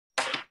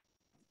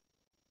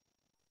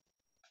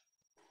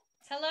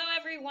Hello,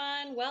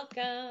 everyone.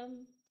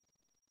 Welcome.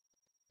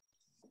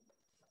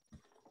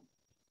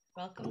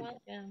 Welcome,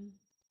 welcome.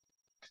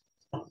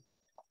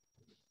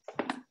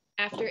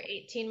 After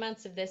 18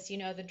 months of this, you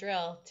know the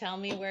drill. Tell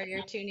me where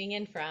you're tuning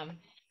in from.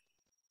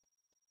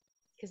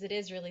 Because it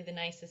is really the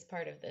nicest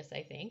part of this,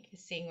 I think,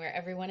 is seeing where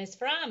everyone is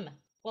from.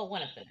 Well,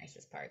 one of the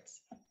nicest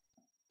parts.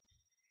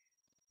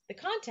 The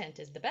content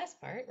is the best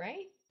part,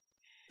 right?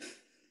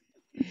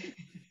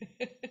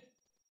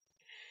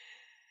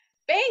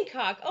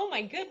 Bangkok, oh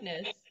my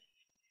goodness.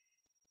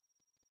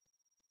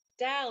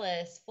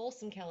 Dallas,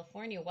 Folsom,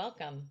 California,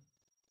 welcome.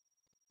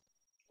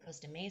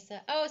 Costa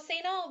Mesa, oh,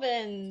 St.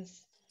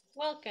 Albans,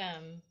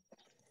 welcome.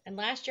 And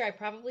last year I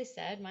probably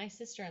said my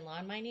sister-in-law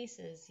and my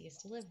nieces used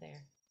to live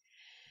there.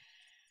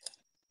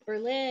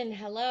 Berlin,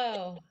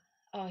 hello.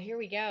 Oh, here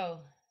we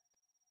go.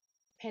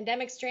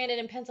 Pandemic stranded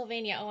in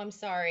Pennsylvania, oh, I'm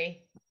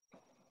sorry.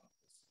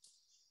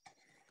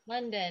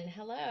 London,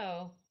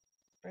 hello.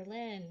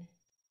 Berlin.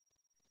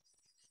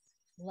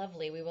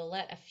 Lovely. We will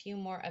let a few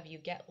more of you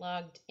get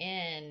logged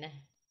in.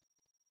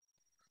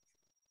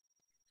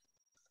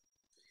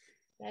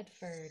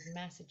 Bedford,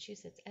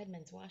 Massachusetts,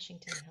 Edmonds,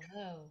 Washington,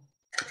 hello.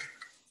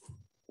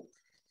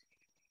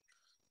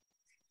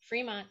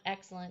 Fremont,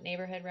 excellent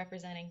neighborhood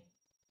representing.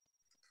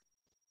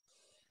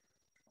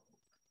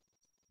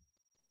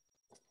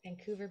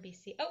 Vancouver,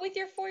 BC. Oh, with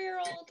your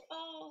 4-year-old.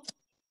 Oh.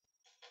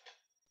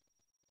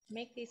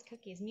 Make these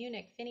cookies.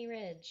 Munich, Finney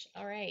Ridge.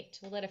 All right,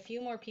 we'll let a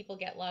few more people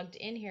get logged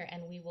in here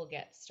and we will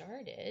get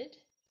started.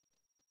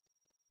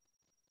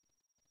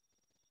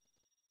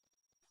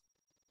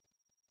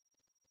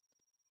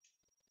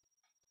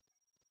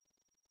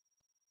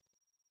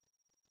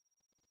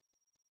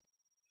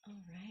 All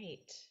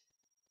right.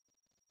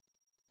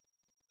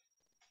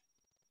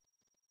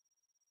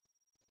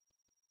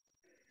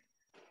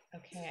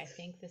 Okay, I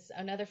think this,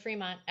 another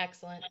Fremont,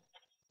 excellent.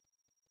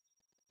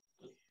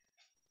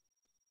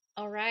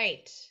 All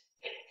right,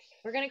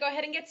 we're gonna go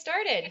ahead and get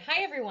started.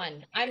 Hi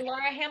everyone, I'm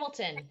Laura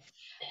Hamilton.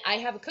 I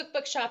have a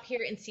cookbook shop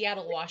here in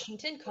Seattle,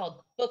 Washington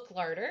called Book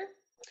Larder.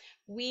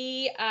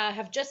 We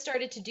have just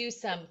started to do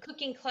some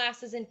cooking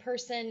classes in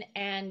person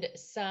and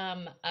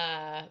some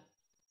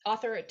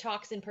author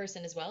talks in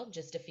person as well,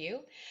 just a few.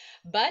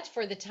 But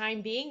for the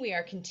time being, we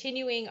are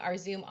continuing our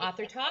Zoom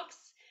author talks,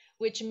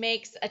 which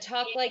makes a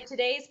talk like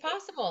today's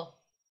possible.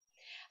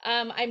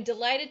 I'm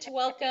delighted to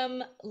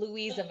welcome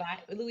Luisa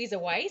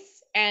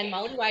Weiss and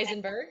Molly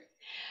Wizenberg.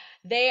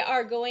 They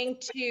are going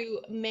to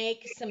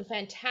make some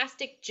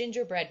fantastic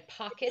gingerbread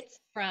pockets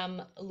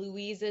from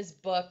Louisa's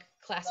book,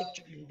 Classic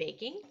German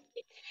Baking.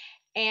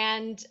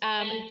 And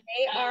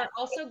they are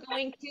also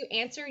going to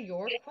answer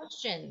your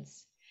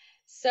questions.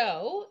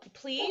 So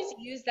please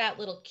use that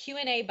little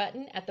Q&A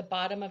button at the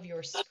bottom of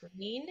your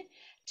screen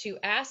to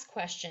ask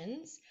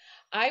questions.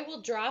 I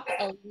will drop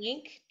a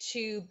link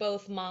to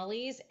both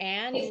Molly's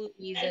and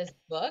Louisa's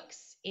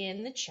books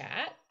in the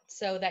chat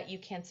so that you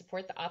can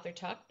support the author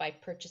talk by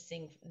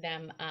purchasing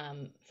them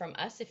from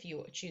us if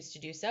you choose to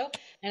do so.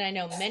 And I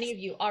know many of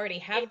you already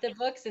have the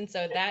books, and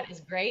so that is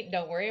great.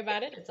 Don't worry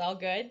about it. It's all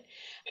good.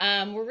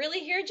 We're really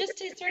here just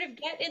to sort of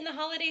get in the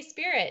holiday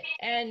spirit.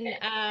 And,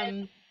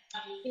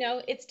 you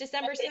know, it's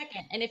December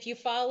 2nd. And if you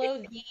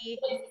follow the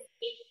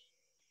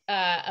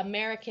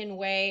American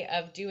way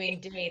of doing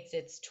dates,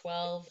 it's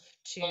 12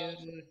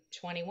 to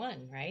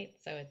 21, right?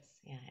 So it's,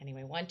 yeah,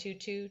 anyway, 1, 2,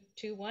 2,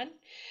 2, 1.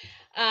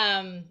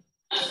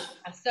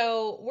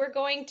 So we're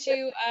going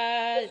to,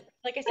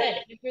 like I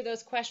said, answer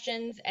those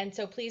questions. And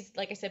so please,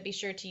 like I said, be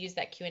sure to use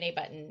that Q&A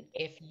button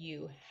if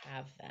you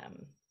have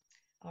them.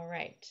 All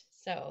right.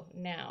 So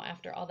now,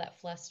 after all that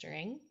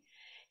flustering,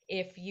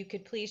 if you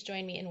could please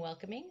join me in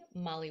welcoming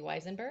Molly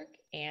Wizenberg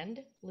and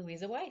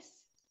Luisa Weiss.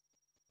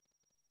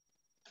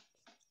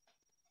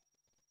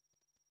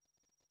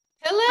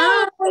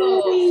 Hello.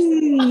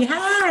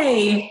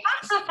 Hi.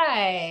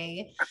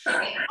 Hi.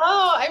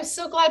 Oh, I'm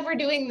so glad we're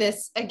doing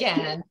this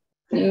again.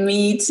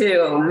 Me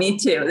too. Me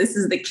too. This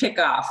is the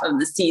kickoff of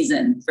the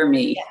season for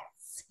me.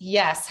 Yes.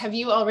 Yes. Have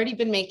you already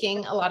been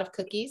making a lot of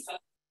cookies?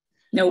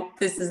 Nope.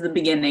 This is the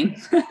beginning.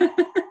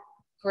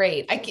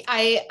 Great.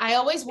 I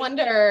always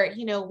wonder,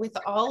 you know, with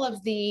all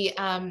of the,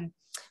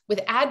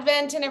 with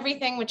Advent and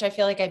everything, which I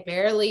feel like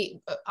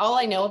all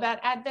I know about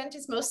Advent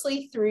is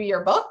mostly through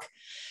your book.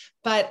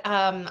 But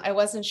I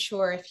wasn't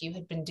sure if you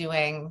had been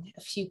doing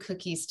a few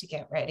cookies to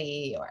get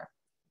ready or.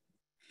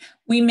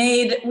 We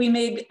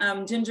made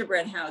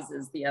gingerbread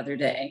houses the other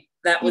day.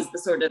 That was the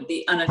sort of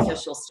the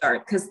unofficial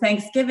start, because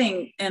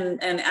Thanksgiving and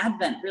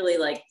Advent really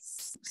like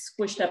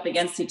squished up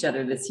against each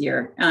other this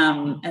year.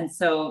 And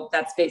so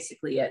that's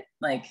basically it.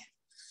 Like,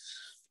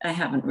 I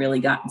haven't really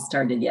gotten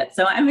started yet.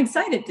 So I'm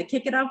excited to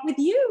kick it off with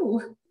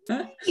you.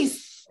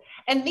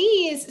 And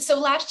these, so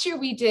last year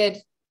we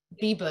did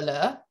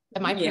Bibele.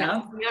 Am I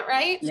pronouncing that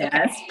right? Yes,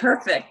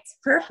 okay.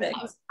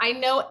 Perfect. I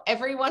know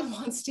everyone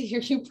wants to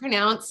hear you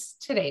pronounce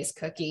today's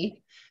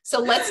cookie, so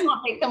let's not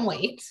make them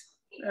wait.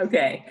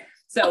 Okay,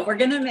 so we're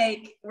gonna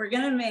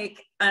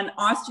make an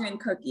Austrian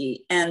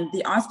cookie, and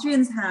the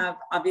Austrians have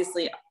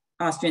obviously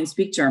Austrians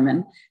speak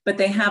German, but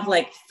they have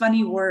like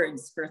funny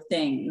words for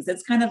things.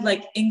 It's kind of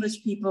like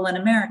English people and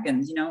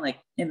Americans, you know, like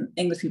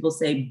English people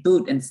say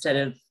boot instead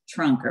of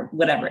trunk or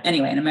whatever.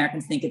 Anyway, and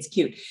Americans think it's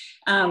cute.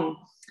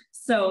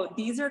 So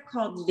these are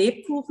called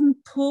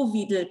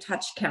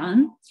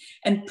Lebkuchen-Powidltatschkerln,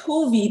 and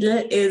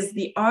Powidl is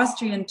the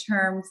Austrian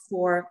term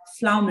for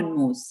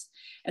Pflaumenmus.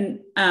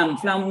 And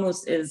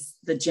Pflaumenmus is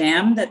the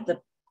jam that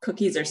the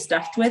cookies are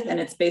stuffed with, and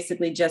it's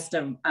basically just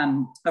a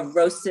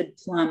roasted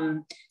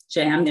plum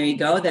jam. There you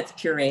go. That's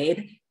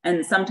pureed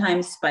and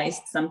sometimes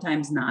spiced,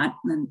 sometimes not.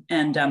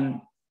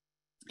 And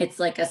it's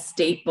like a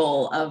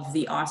staple of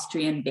the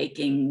Austrian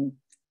baking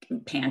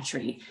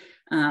pantry.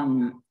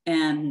 And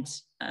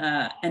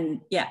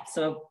yeah,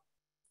 so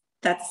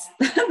that's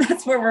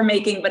that's what we're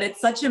making, but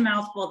it's such a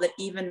mouthful that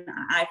even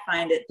I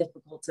find it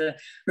difficult to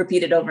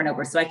repeat it over and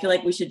over. So I feel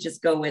like we should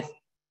just go with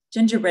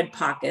gingerbread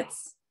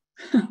pockets,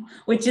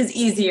 which is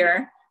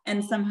easier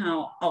and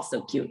somehow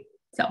also cute.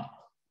 So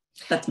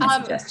that's my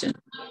suggestion.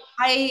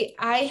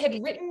 I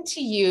had written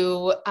to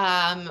you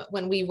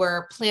when we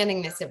were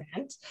planning this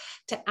event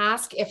to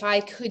ask if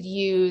I could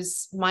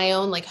use my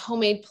own like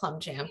homemade plum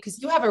jam,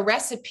 because you have a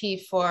recipe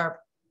for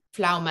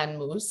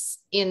Pflaumenmus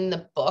in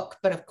the book,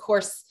 but of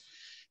course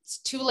it's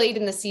too late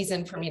in the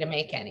season for me to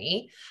make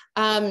any.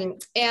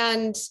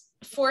 And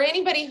for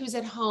anybody who's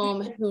at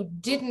home who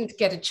didn't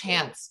get a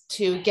chance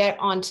to get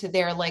onto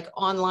their like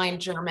online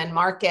German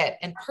market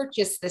and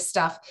purchase this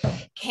stuff,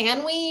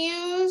 can we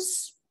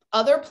use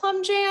other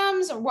plum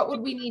jams, or what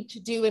would we need to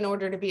do in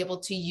order to be able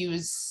to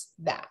use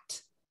that?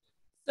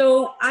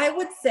 So I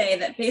would say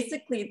that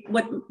basically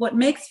what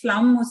makes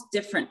Pflaumenmus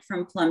different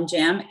from plum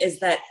jam is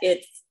that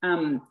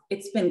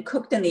it's been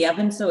cooked in the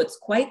oven, so it's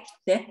quite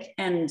thick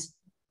and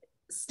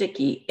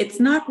sticky. It's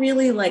not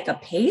really like a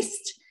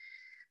paste,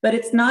 but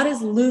it's not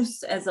as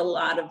loose as a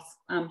lot of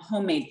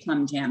homemade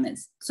plum jam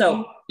is.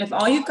 So if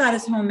all you've got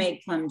is homemade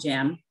plum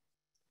jam,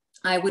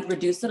 I would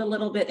reduce it a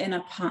little bit in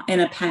a pot.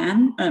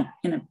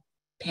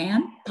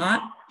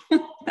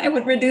 I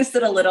would reduce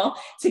it a little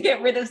to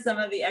get rid of some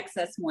of the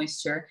excess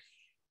moisture.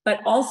 But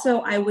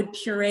also I would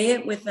puree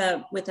it with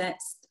a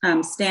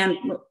stand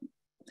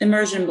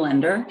immersion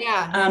blender,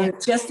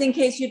 just in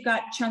case you've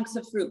got chunks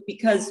of fruit,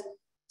 because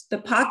the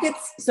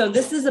pockets, so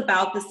this is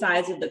about the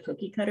size of the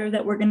cookie cutter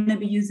that we're going to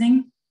be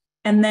using.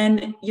 And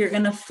then you're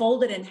going to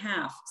fold it in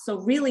half. So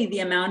really the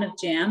amount of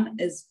jam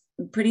is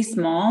pretty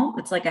small.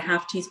 It's like a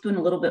half teaspoon,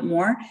 a little bit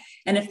more.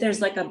 And if there's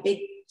like a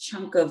big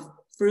chunk of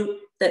fruit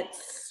that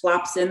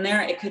flops in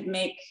there, it could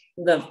make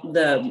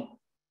the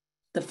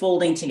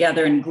folding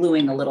together and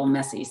gluing a little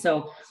messy.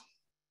 So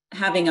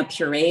having a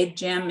pureed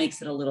jam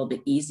makes it a little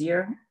bit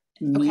easier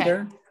and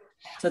neater. Okay.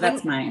 So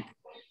that's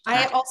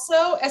I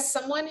also, as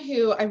someone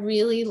who I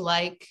really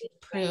like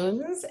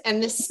prunes,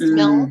 and this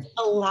smells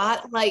a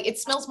lot like, it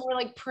smells more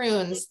like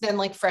prunes than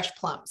like fresh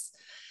plums,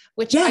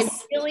 which I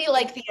really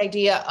like the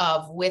idea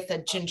of with a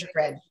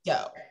gingerbread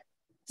dough.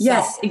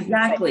 Yes,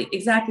 exactly.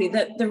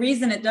 The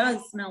reason it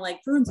does smell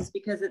like prunes is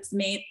because it's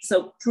made,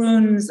 so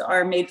prunes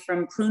are made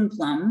from prune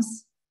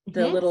plums,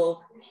 the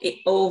little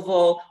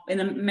oval. In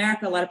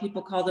America, a lot of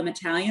people call them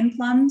Italian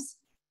plums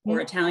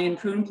or Italian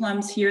prune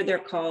plums. Here they're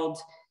called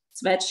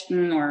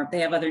Zwetschgen, or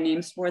they have other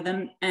names for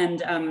them.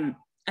 And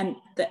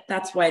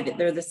that's why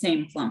they're the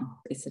same plum,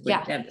 basically.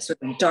 They have this sort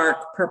of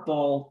dark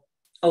purple,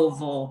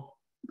 oval,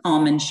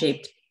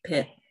 almond-shaped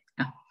pit.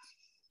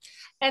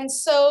 And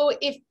so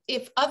if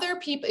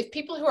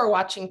people who are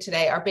watching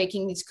today are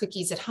baking these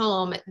cookies at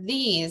home,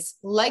 these,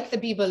 like the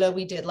bibelot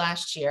we did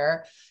last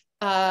year,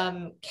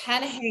 can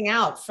hang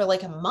out for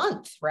like a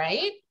month,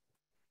 right?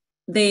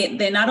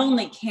 They not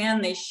only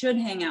can, they should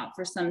hang out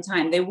for some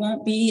time. They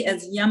won't be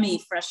as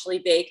yummy freshly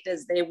baked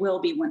as they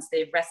will be once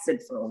they've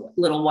rested for a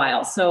little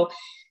while. So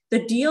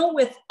the deal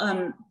with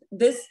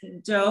this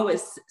dough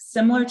is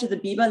similar to the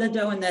bibelot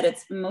dough in that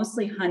it's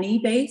mostly honey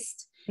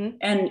based.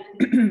 And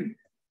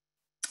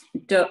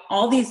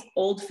all these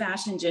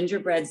old-fashioned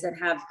gingerbreads that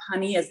have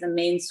honey as the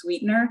main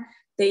sweetener,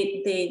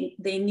 they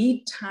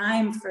need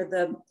time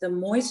for the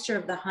moisture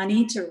of the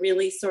honey to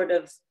really sort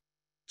of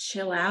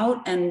chill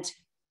out and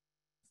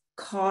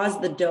cause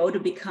the dough to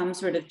become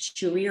sort of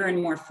chewier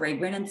and more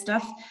fragrant and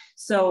stuff.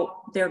 So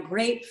they're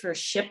great for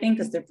shipping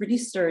because they're pretty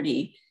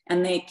sturdy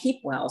and they keep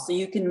well. So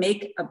you can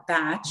make a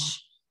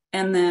batch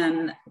and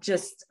then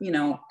just,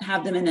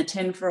 have them in a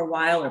tin for a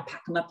while, or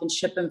pack them up and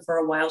ship them for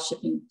a while.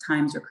 Shipping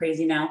times are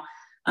crazy now.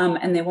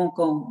 And they won't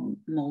go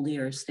moldy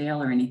or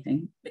stale or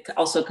anything.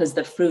 Also, because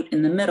the fruit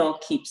in the middle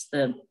keeps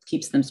them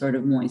sort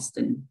of moist.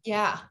 And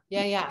yeah.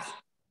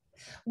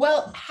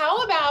 Well,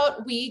 how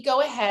about we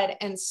go ahead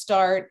and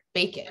start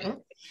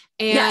baking?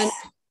 And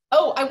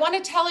I want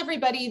to tell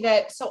everybody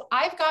that, so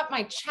I've got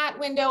my chat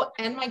window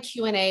and my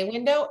Q&A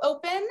window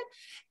open.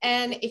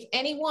 And if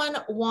anyone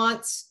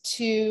wants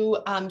to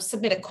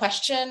submit a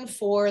question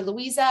for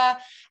Luisa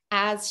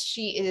as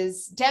she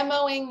is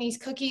demoing these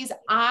cookies,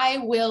 I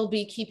will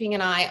be keeping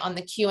an eye on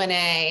the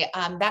Q&A.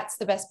 That's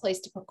the best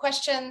place to put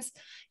questions.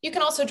 You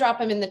can also drop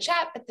them in the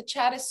chat, but the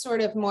chat is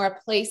sort of more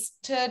a place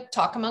to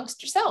talk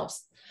amongst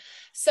yourselves.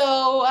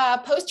 So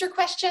post your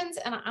questions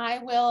and I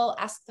will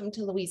ask them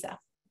to Louisa.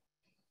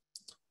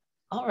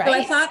 All right. So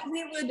I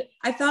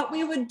thought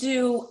we would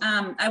do,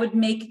 I would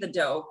make the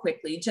dough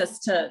quickly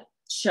just to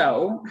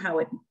show how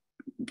it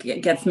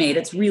gets made.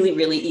 It's really,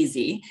 really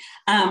easy.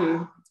 Let's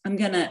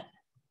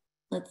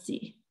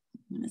see.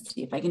 I'm gonna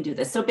see if I can do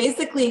this. So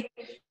basically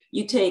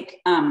you take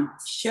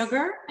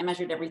sugar, I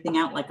measured everything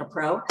out like a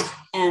pro,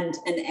 and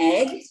an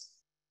egg,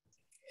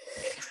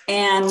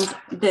 and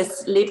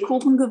this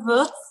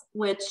Lebkuchen-Gewürz,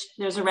 which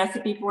there's a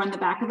recipe for in the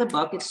back of the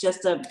book. It's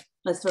just a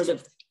sort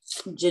of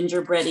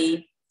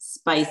gingerbready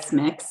spice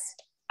mix.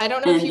 I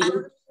don't know if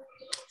you,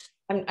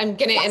 I'm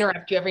going to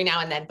interrupt you every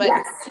now and then, but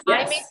yes.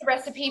 I made the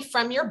recipe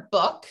from your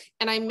book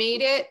and I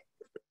made it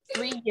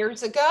 3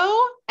 years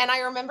ago. And I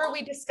remember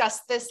we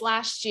discussed this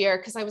last year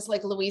because I was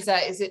like, Louisa,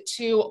 is it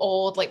too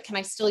old? Like, can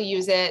I still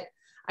use it?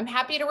 I'm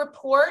happy to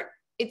report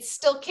it's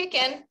still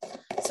kicking.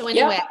 So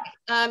anyway,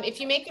 if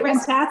you make the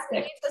recipe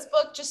of this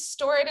book, just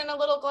store it in a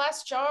little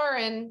glass jar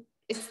and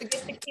it's the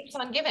gift that keeps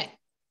on giving.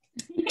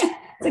 Yeah,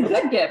 it's a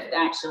good gift,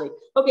 actually.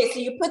 Okay, so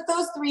you put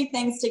those 3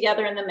 things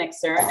together in the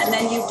mixer and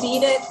then you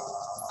beat it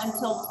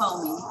until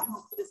foamy. I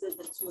hope this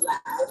isn't too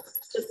loud,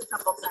 just a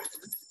couple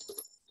seconds.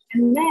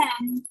 And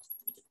then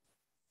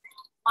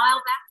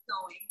while that's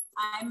going,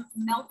 I'm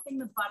melting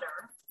the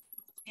butter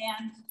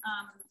and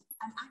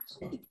I'm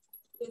actually,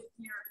 this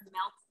here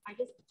melts, I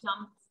just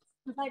dumped,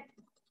 because I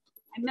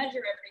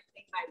measure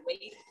everything by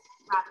weight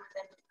rather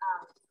than,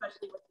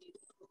 especially with these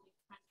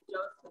kinds of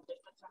doughs, because there's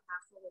such a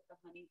hassle with the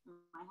honey.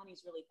 My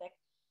honey's really thick.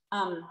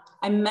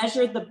 I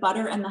measured the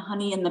butter and the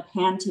honey in the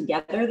pan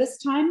together this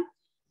time,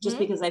 just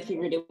because I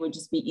figured it would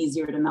just be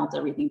easier to melt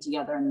everything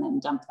together and then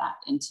dump that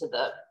into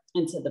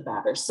the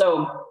batter.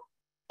 So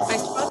I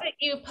saw that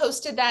you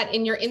posted that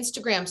in your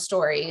Instagram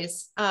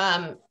stories.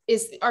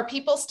 Are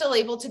people still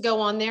able to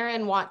go on there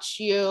and watch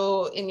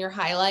you in your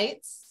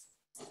highlights?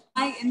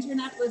 My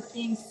internet was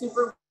being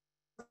super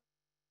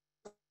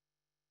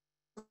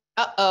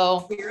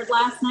weird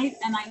last night,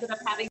 and I ended up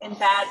having it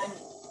bad and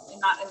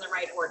not in the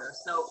right order.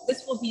 So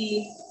this will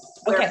be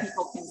where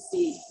people can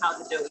see how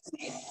the dough is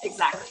made.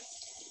 Exactly.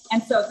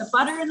 And so the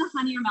butter and the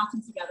honey are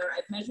melting together.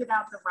 I've measured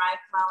out the rye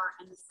flour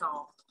and the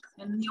salt.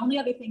 And the only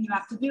other thing you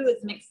have to do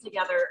is mix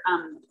together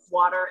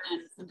water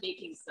and some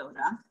baking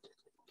soda.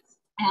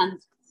 And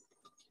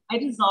I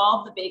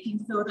dissolve the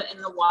baking soda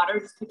in the water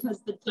just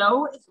because the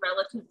dough is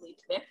relatively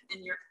thick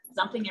and you're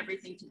dumping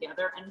everything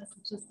together. And this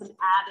is just an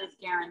added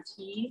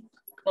guarantee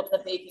that the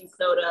baking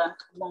soda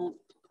won't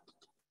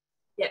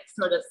get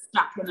sort of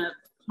stuck in a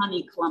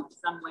honey clump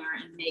somewhere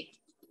and make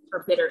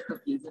for bitter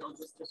cookies. It'll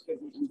just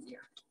distribute easier.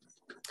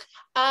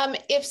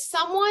 If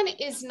someone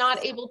is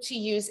not able to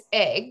use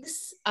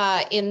eggs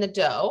in the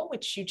dough,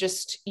 which you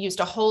just used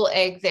a whole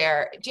egg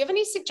there, do you have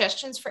any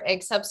suggestions for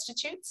egg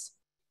substitutes?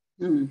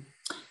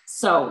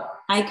 So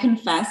I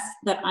confess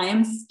that I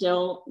am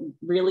still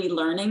really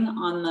learning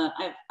on the,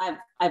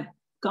 I've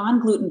gone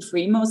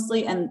gluten-free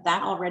mostly, and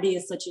that already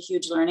is such a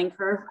huge learning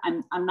curve.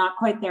 I'm not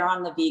quite there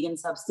on the vegan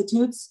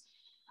substitutes.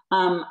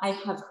 I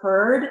have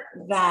heard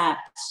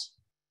that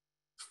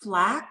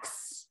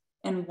flax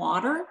and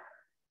water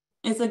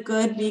is a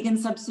good vegan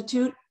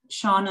substitute.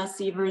 Shauna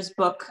Seaver's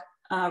book,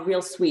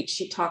 Real Sweet,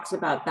 she talks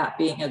about that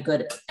being a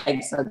good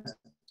egg substitute.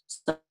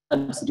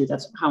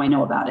 That's how I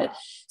know about it.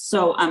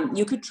 So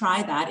you could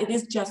try that. It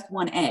is just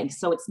 1 egg,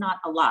 so it's not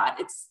a lot.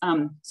 It's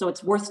so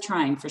it's worth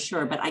trying for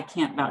sure, but I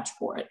can't vouch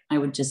for it. I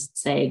would just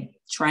say,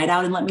 try it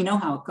out and let me know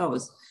how it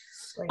goes.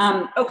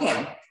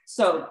 Okay,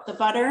 so the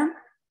butter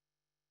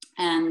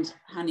and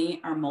honey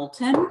are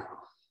molten.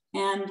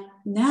 And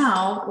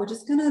now we're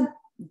just gonna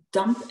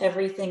dump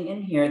everything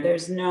in here.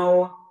 There's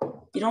no,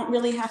 you don't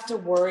really have to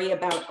worry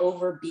about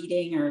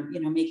overbeating or, you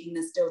know, making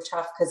this dough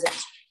tough because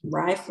it's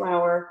rye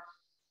flour.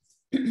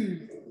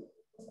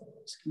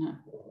 Just gonna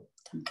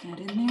dump that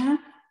in there.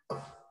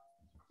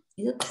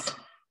 Oops.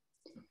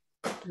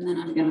 And then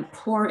I'm gonna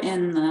pour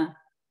in the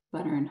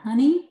butter and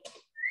honey.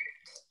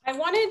 I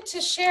wanted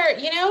to share,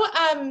 do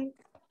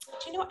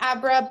you know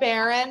Abra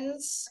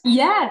Barons?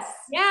 Yes.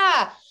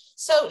 Yeah.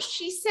 So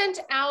she sent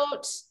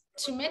out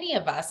to many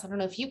of us, I don't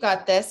know if you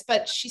got this,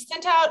 but she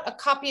sent out a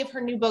copy of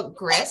her new book,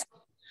 Grist,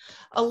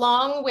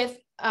 along with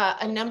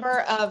a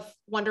number of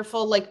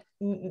wonderful, like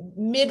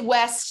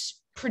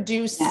Midwest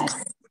produced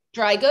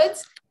dry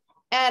goods.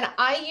 And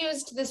I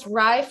used this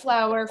rye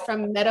flour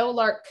from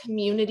Meadowlark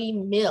Community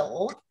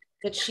Mill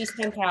that she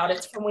sent out.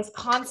 It's from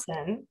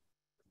Wisconsin.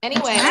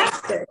 Anyway,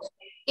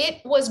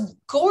 it was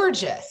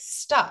gorgeous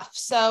stuff.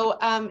 So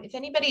if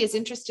anybody is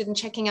interested in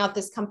checking out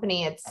this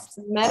company, it's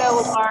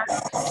Meadowlark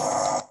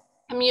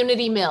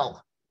Community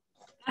Mill.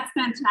 That's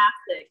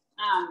fantastic.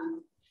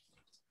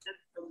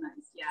 That's so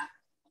nice. Yeah.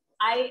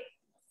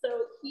 So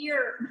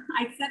here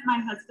I sent my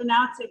husband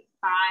out to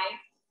buy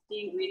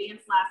the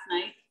ingredients last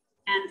night,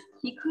 and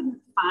he couldn't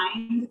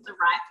find the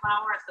rye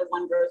flour at the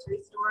one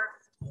grocery store.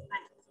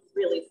 I'm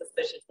really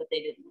suspicious that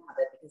they didn't have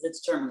it because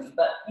it's Germany,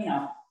 but you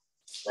know,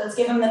 let's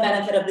give him the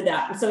benefit of the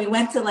doubt. So we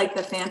went to like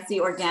the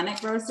fancy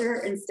organic grocer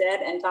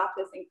instead and got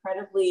this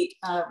incredibly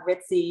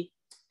ritzy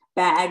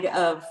bag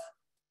of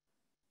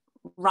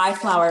rye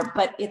flour,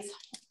 but it's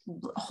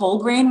whole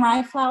grain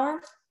rye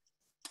flour.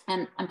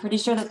 And I'm pretty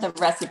sure that the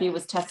recipe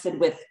was tested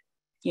with,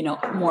 you know,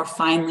 more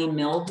finely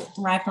milled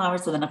rye flour.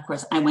 So then of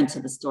course I went to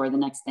the store the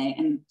next day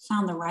and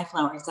found the rye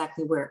flour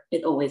exactly where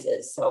it always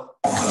is. So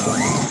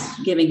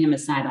giving him a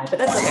side eye, but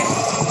that's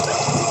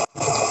okay.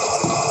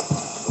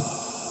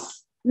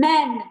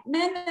 Men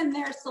and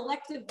their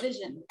selective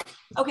vision.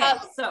 Okay,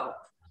 so.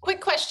 Quick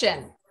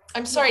question.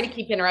 I'm sorry to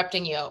keep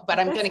interrupting you, but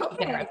I'm going to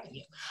keep interrupting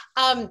you.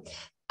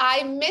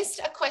 I missed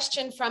a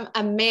question from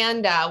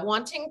Amanda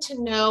wanting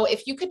to know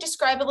if you could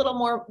describe a little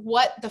more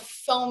what the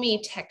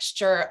foamy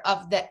texture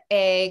of the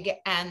egg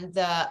and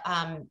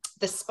the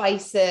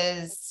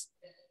spices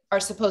are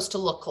supposed to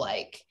look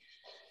like.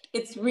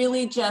 It's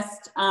really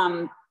just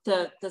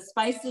the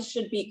spices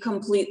should be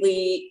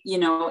completely, you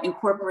know,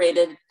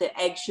 incorporated. The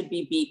egg should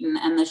be beaten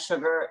and the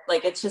sugar,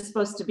 like it's just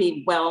supposed to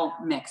be well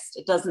mixed.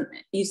 It doesn't,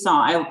 you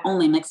saw, I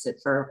only mixed it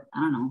for,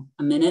 I don't know,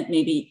 a minute,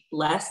 maybe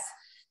less.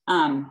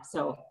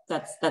 So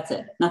that's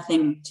it.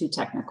 Nothing too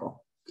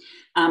technical.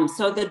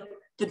 So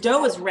the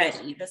dough is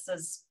ready. This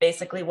is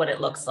basically what it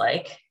looks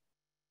like.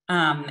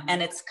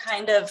 And it's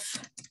kind of,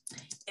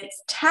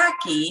 it's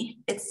tacky.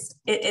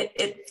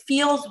 It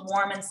feels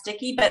warm and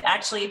sticky, but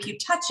actually if you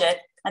touch it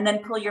and then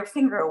pull your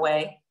finger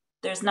away,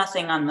 there's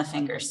nothing on the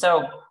finger.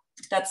 So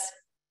that's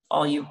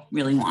all you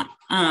really want.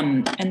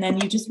 And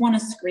then you just want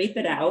to scrape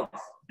it out.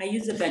 I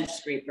use a bench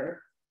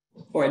scraper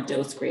or a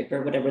dough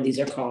scraper, whatever these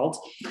are called.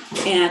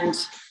 And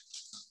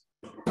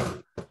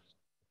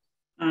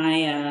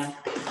I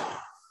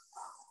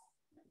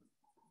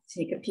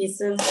take a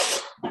piece of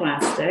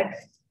plastic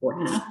or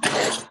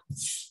half.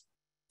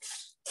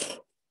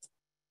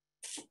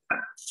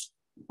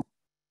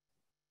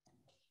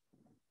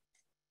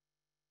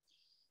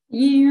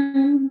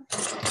 Yeah.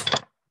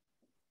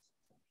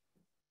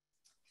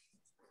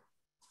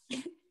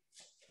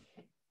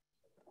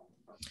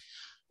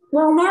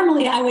 Well,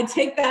 normally I would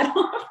take that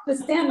off the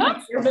stand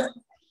mixer, but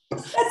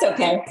that's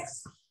okay.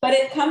 But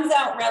it comes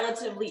out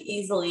relatively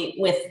easily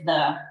with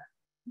the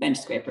bench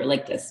scraper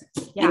like this.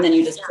 Yeah. And then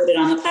you just put it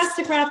on the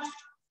plastic wrap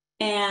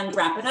and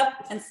wrap it up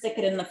and stick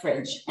it in the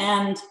fridge.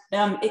 And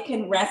it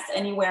can rest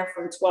anywhere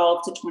from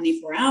 12 to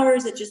 24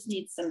 hours. It just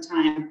needs some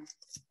time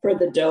for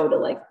the dough to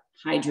like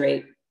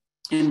hydrate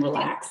and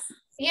relax.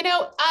 You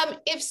know,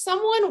 if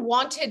someone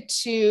wanted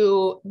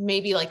to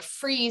maybe like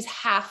freeze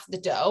half the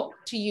dough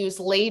to use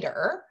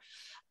later,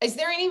 is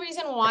there any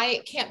reason why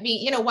it can't be,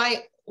 you know,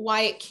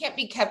 why it can't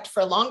be kept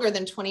for longer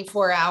than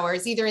 24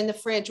 hours, either in the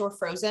fridge or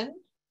frozen?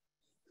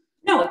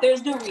 No,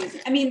 there's no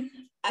reason. I mean,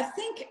 I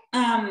think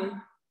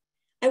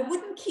I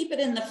wouldn't keep it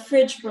in the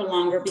fridge for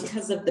longer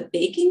because of the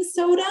baking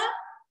soda.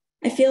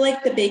 I feel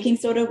like the baking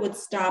soda would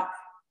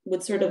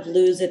sort of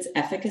lose its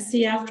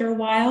efficacy after a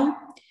while.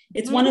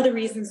 It's one of the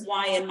reasons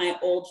why in my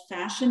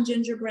old-fashioned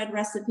gingerbread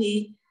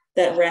recipe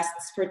that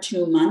rests for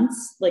 2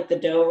 months, like the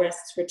dough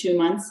rests for 2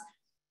 months,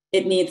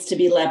 it needs to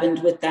be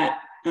leavened with that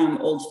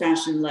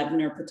old-fashioned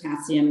leavener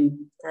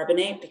potassium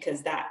carbonate,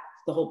 because the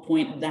whole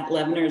point of that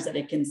leavener is that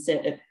it can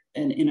sit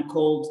in a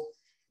cold,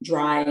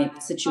 dry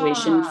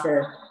situation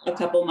for a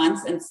couple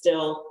months and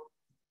still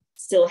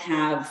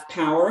have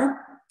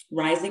power,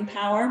 rising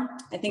power.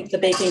 I think the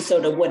baking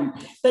soda wouldn't,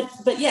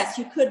 but yes,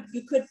 you could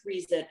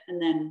freeze it and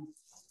then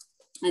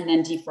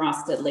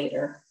defrost it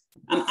later.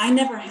 I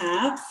never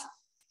have,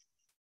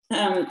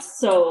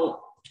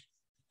 so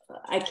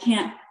I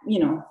can't, you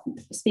know,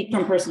 speak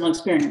from personal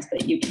experience,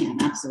 but you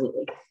can,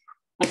 absolutely.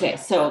 Okay,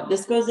 so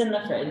this goes in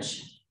the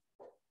fridge.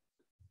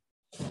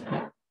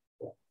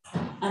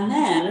 And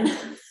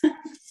then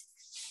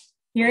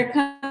here it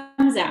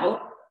comes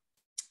out.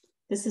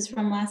 This is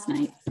from last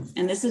night.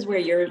 And this is where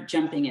you're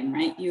jumping in,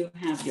 right? You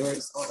have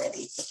yours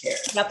already prepared.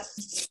 Yep.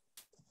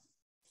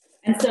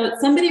 And so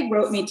somebody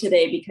wrote me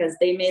today because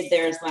they made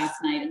theirs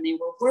last night and they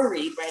were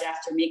worried right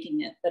after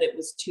making it that it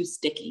was too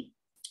sticky.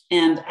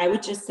 And I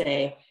would just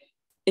say,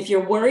 if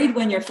you're worried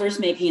when you're first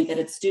making it that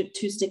it's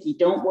too sticky,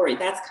 don't worry.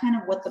 That's kind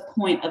of what the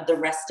point of the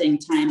resting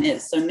time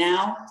is. So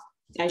now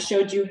I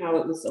showed you how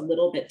it was a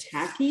little bit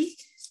tacky.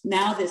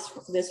 Now this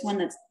one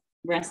that's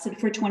rested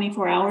for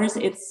 24 hours,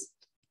 it's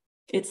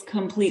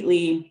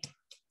completely,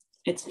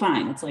 it's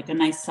fine. It's like a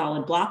nice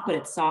solid block, but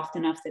it's soft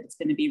enough that it's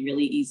going to be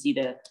really easy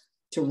to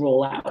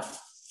roll out.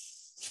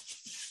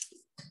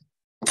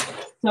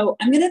 So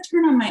I'm going to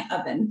turn on my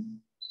oven.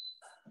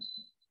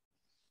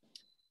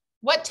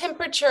 What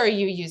temperature are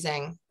you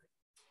using?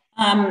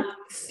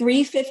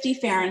 350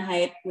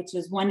 Fahrenheit, which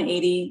is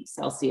 180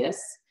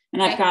 Celsius.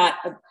 And I've got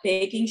a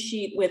baking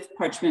sheet with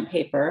parchment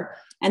paper.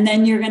 And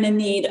then you're going to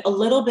need a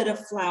little bit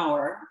of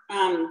flour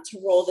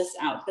to roll this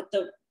out. But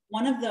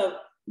one of the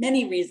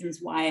many reasons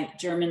why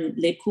German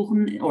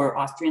Lebkuchen or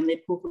Austrian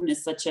Lebkuchen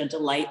is such a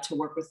delight to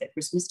work with at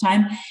Christmas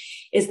time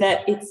is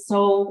that it's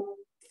so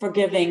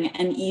forgiving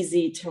and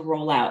easy to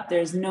roll out.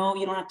 You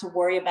don't have to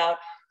worry about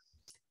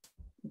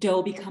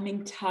dough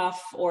becoming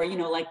tough, or, you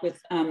know, like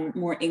with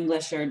more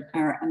English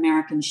or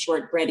American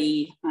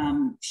shortbready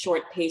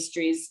short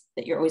pastries,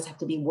 that you always have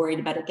to be worried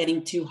about it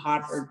getting too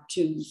hot or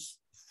too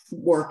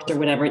worked or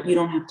whatever, you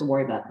don't have to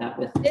worry about that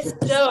with this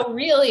this dough.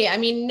 Really, I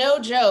mean, no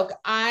joke.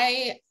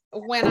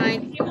 When I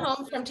came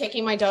home from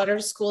taking my daughter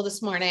to school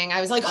this morning,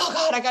 I was like, oh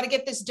God, I got to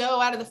get this dough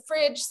out of the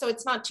fridge so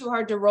it's not too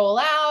hard to roll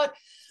out.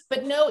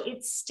 But no,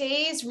 it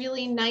stays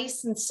really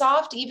nice and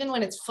soft, even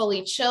when it's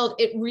fully chilled.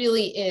 It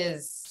really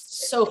is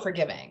so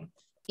forgiving.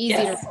 Easy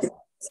yes, to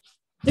roll.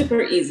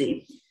 super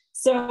easy.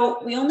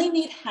 So we only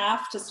need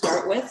half to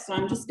start with. So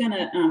I'm just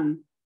gonna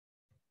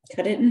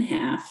cut it in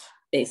half,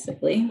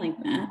 basically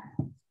like that.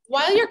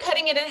 While you're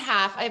cutting it in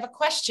half, I have a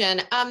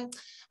question.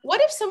 What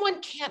if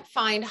someone can't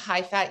find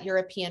high-fat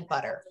European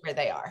butter where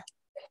they are?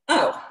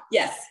 Oh,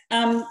 yes,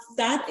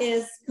 that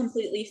is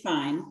completely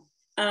fine.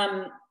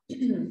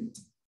 The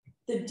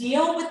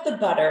deal with the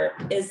butter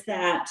is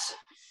that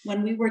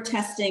when we were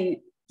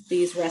testing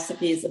these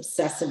recipes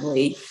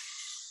obsessively,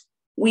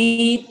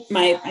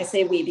 I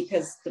say we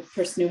because the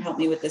person who helped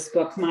me with this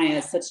book, Maya,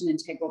 is such an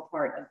integral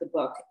part of the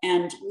book.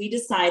 And we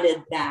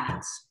decided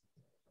that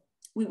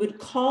we would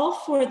call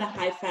for the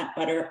high fat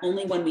butter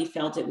only when we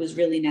felt it was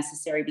really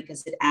necessary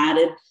because it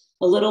added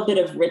a little bit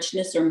of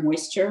richness or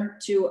moisture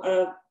to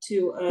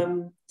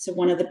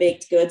one of the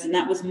baked goods. And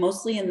that was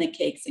mostly in the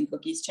cakes and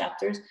cookies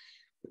chapters.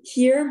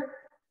 Here,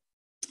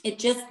 it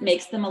just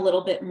makes them a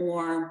little bit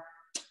more,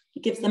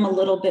 it gives them a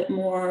little bit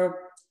more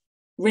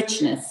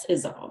richness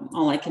is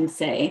all I can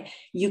say.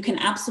 You can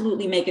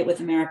absolutely make it with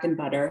American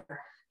butter.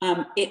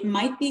 It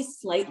might be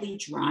slightly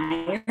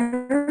drier,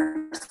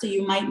 so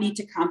you might need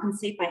to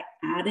compensate by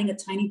adding a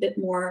tiny bit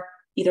more,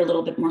 either a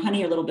little bit more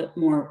honey or a little bit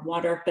more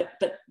water, but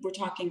we're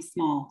talking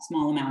small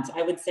amounts.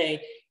 I would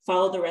say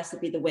follow the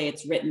recipe the way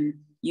it's written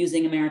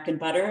using American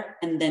butter,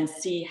 and then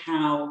see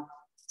how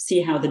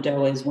the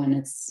dough is when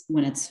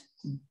it's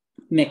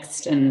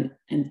mixed, and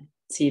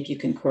see if you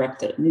can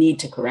need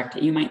to correct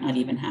it. You might not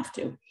even have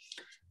to.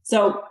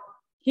 So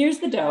here's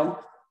the dough.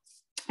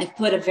 I've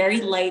put a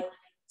very light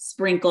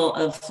sprinkle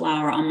of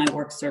flour on my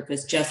work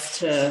surface just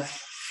to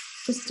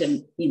keep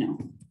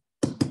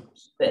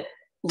it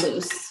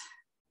loose.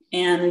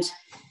 And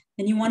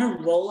then you want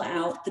to roll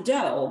out the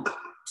dough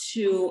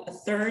to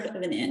 1/3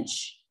 of an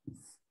inch,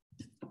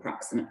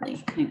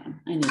 approximately. Hang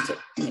on, I need to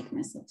make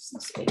myself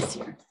some space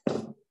here.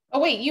 Oh,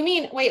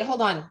 wait,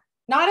 hold on.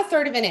 Not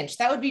 1/3 of an inch.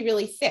 That would be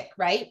really thick,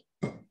 right?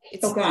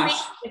 It's oh gosh.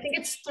 I think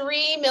it's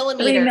 3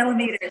 millimeters. 3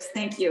 millimeters,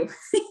 thank you.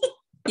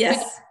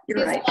 Yes,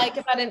 you're right. Like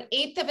about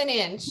 1/8 of an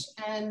inch.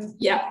 And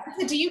yeah.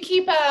 Do you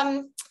keep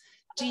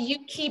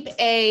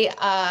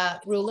a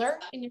ruler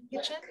in your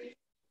kitchen?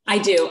 I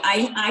do.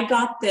 I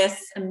got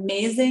this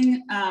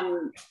amazing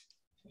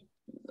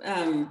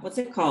what's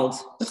it called?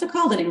 What's it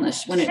called in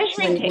English?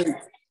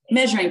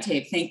 Measuring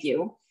tape, thank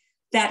you.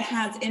 That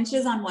has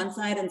inches on one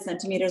side and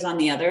centimeters on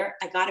the other.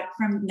 I got it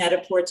from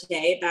Net-a-Porter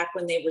back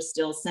when they were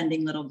still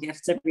sending little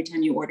gifts every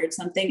time you ordered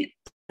something.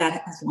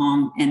 That has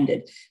long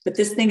ended. But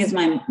this thing is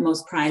my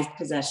most prized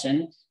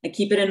possession. I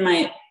keep it in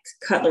my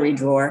cutlery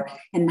drawer,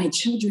 and my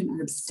children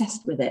are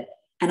obsessed with it.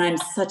 And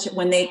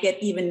when they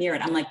get even near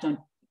it, I'm like,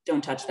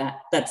 don't touch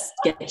that.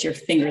 Get your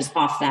fingers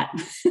off that.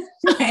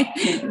 Right?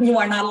 You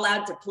are not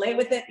allowed to play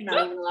with it. You're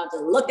not even allowed to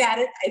look at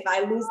it. If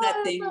I lose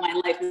that thing, my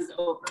life is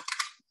over.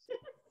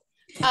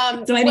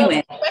 So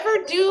anyway, well, if you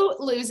ever do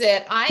lose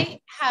it, I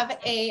have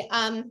a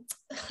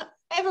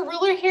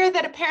ruler here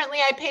that apparently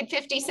I paid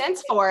 50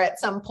 cents for at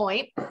some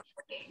point,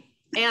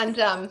 and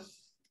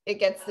it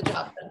gets the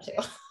job done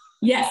too.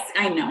 Yes,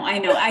 I know.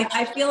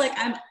 I feel like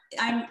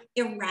I'm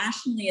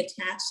irrationally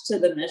attached to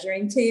the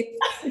measuring tape.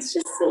 It's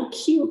just so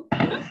cute.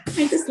 I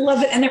just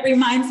love it, and it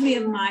reminds me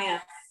of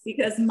Maya,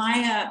 because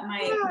Maya,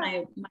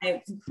 my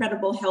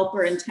incredible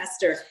helper and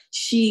tester,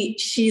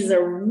 she's a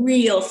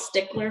real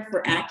stickler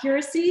for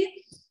accuracy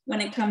when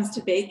it comes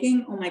to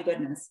baking. Oh my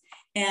goodness.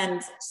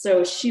 And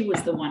so she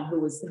was the one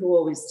who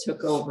always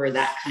took over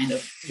that kind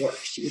of work.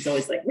 She was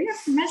always like, we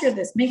have to measure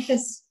this, make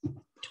this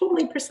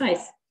totally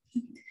precise.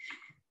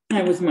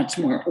 I was much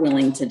more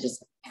willing to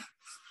just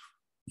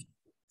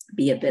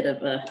be a bit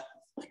of a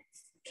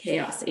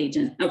chaos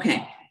agent.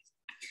 Okay.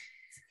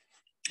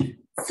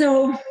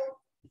 So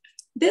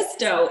this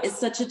dough is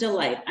such a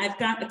delight. I've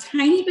got a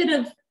tiny bit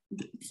of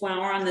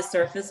flour on the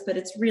surface, but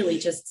it's really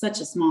just such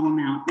a small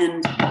amount.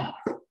 And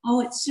oh,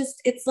 it's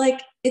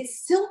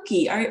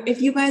silky.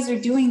 If you guys are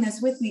doing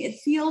this with me, it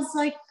feels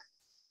like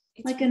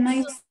a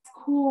nice,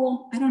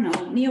 cool, I don't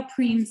know,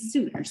 neoprene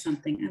suit or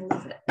something. I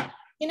love it.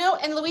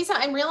 And Luisa,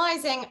 I'm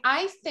realizing,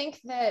 I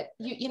think that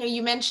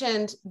you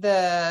mentioned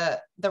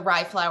the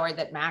rye flour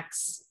that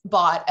Max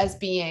bought as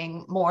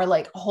being more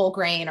like whole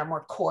grain or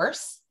more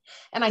coarse.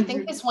 And I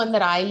think this one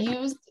that I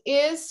used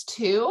is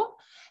too.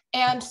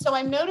 And so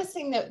I'm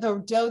noticing that the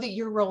dough that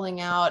you're rolling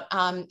out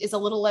is a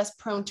little less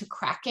prone to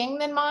cracking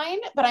than mine,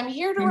 but I'm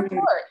here to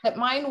report that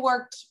mine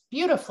worked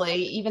beautifully,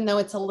 even though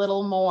it's a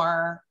little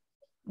more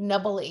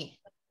nubbly.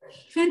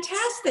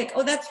 Fantastic.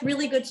 Oh, that's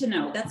really good to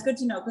know. That's good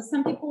to know, because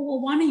some people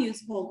will want to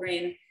use whole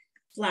grain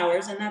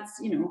flours, and that's,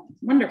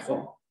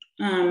 wonderful.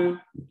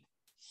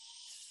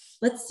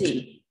 Let's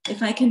see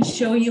if I can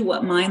show you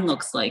what mine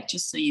looks like,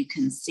 just so you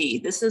can see.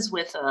 This is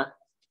with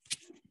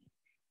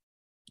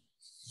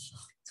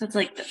So it's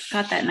like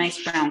got that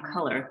nice brown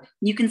color.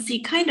 You can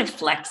see kind of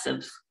flecks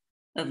of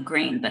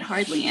grain, but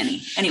hardly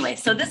any. Anyway,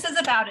 so this is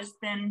about as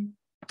thin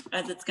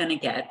as it's gonna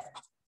get.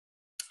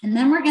 And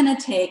then we're gonna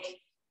take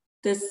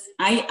this,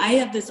 I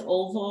have this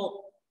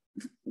oval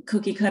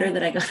cookie cutter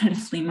that I got at a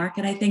flea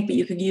market, I think, but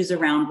you could use a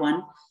round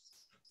one.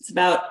 It's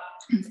about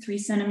 3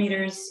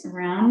 centimeters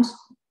around.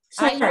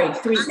 Sorry,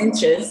 3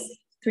 inches.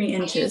 3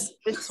 inches.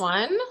 This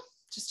one,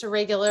 just a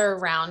regular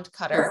round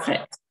cutter.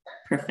 Perfect,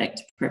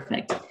 perfect,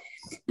 perfect.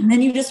 And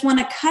then you just want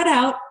to cut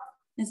out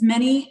as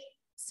many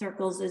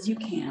circles as you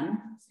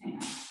can.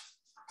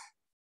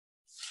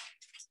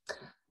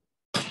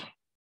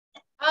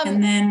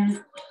 And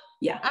then,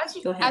 yeah,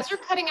 go ahead. As you're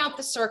cutting out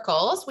the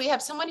circles, we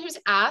have someone who's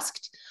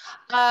asked,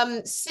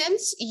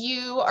 since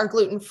you are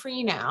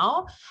gluten-free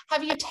now,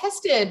 have you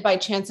tested by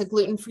chance a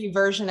gluten-free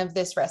version of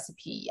this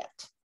recipe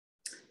yet?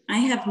 I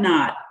have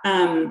not.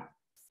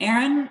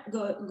 Erin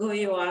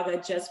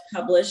Goyoaga just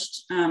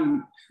published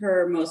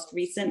her most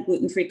recent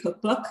gluten-free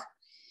cookbook,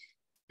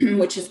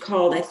 which is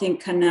called, I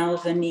think,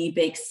 Cannelle Vanille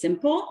Bake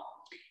Simple.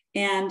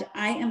 And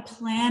I am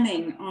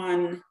planning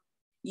on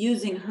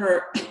using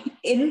her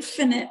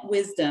infinite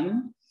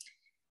wisdom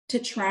to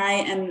try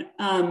and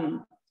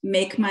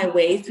make my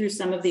way through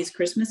some of these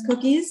Christmas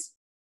cookies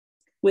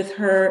with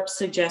her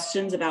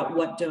suggestions about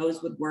what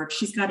doughs would work.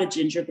 She's got a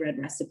gingerbread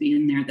recipe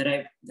in there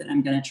that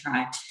I'm going to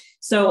try.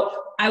 So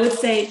I would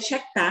say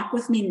check back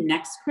with me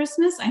next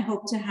Christmas. I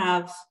hope to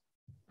have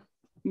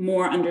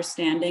more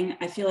understanding.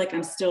 I feel like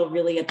I'm still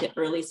really at the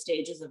early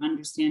stages of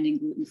understanding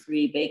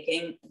gluten-free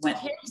baking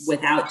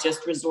without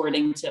just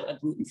resorting to a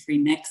gluten-free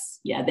mix.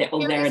 Yeah, there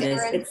it is.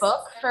 It's a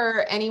book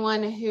for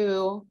anyone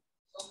who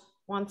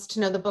wants to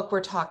know the book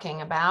we're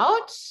talking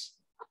about.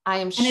 I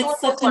am sure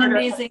it's such an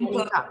amazing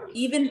book.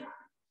 Even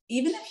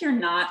if you're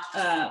not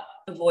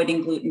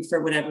avoiding gluten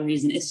for whatever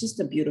reason, it's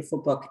just a beautiful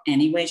book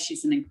anyway.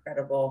 She's an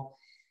incredible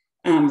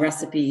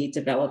recipe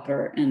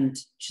developer and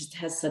just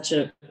has such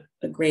a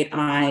great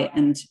eye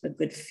and a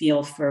good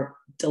feel for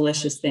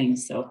delicious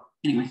things. So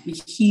anyway, I'm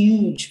a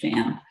huge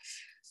fan.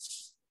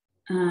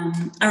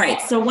 All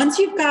right, so once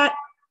you've got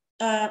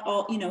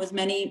as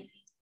many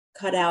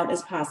cut out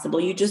as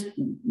possible, you just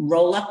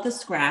roll up the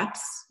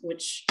scraps,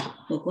 which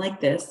look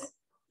like this,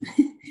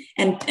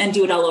 and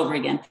do it all over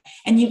again.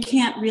 And you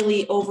can't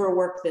really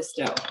overwork this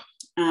dough.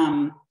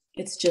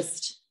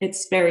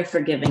 It's very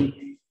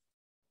forgiving.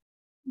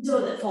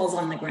 Dough that falls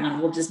on the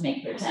ground, we'll just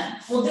make pretend.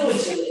 We'll do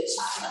it.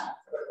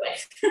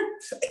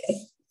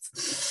 Okay.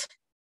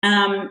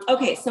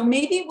 Okay, so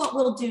maybe what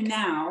we'll do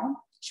now,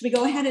 should we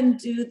go ahead and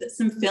do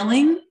some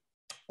filling?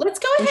 Let's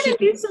go ahead and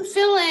do some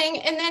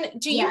filling. And then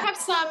do you have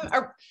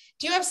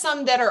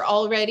some that are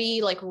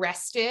already like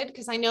rested?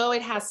 Because I know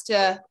it has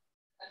to.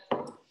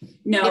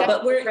 No,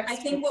 but I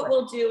think what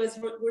we'll do is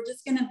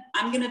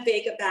I'm gonna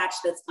bake a batch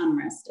that's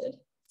unrested.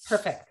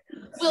 Perfect.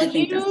 Will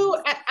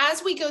you,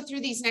 as we go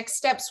through these next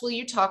steps, will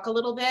you talk a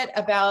little bit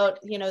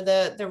about,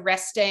 the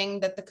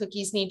resting that the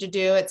cookies need to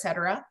do, et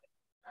cetera?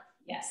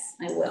 Yes,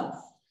 I will.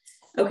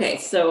 Okay,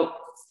 so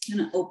I'm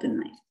gonna open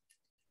my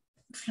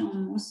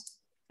films.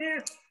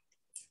 There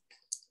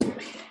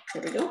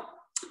we go.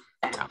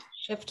 I'll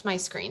shift my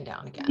screen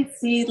down again. You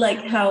see like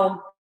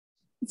how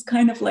it's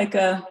kind of like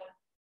a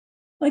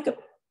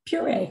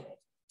puree.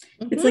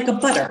 Mm-hmm. It's like a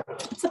butter.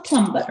 It's a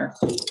plum butter.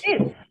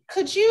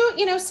 Could you,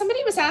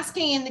 somebody was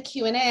asking in the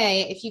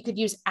Q&A if you could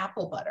use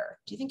apple butter.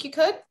 Do you think you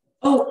could?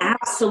 Oh,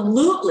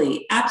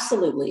 absolutely.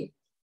 Absolutely.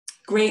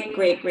 Great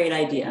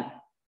idea.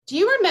 Do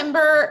you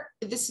remember,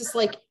 this is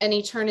like an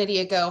eternity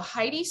ago,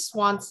 Heidi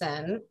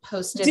Swanson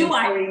posted. Do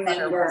I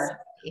remember?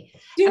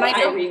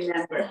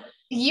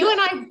 You and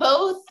I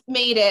both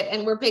made it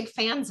and we're big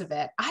fans of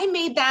it. I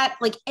made that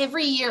like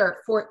every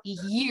year for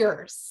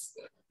years.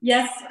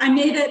 Yes, I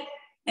made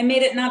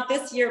it not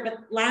this year, but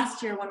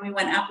last year when we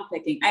went apple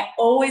picking. I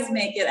always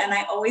make it and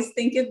I always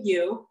think of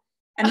you.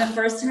 And the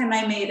first time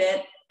I made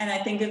it, and I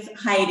think of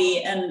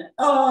Heidi and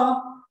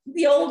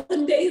the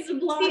olden days of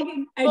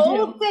blogging.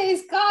 Old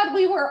days, God,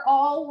 we were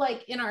all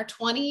like in our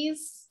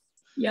 20s.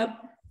 Yep.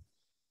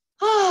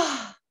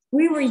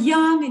 We were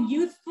young and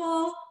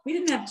youthful. We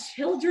didn't have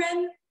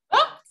children.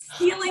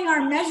 Stealing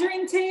our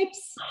measuring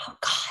tapes. Oh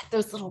God,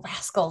 those little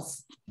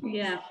rascals.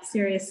 Yeah,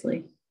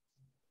 seriously.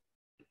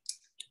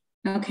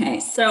 Okay,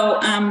 so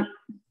do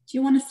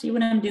you want to see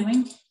what I'm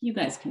doing? You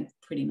guys can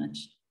pretty much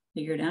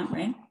figure it out,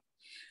 right?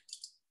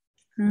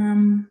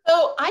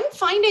 So I'm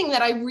finding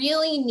that I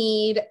really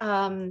need,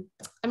 I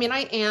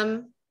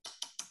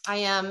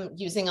am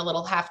using a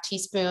little half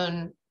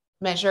teaspoon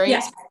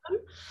measuring spoon.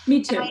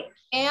 Me too. I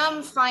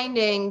am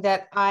finding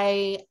that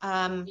I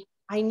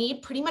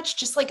need pretty much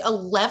just like a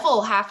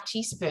level half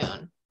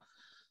teaspoon.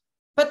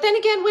 But then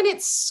again, when it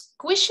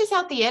squishes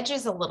out the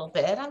edges a little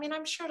bit,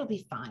 I'm sure it'll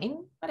be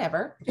fine,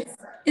 whatever.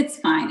 It's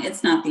fine.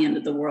 It's not the end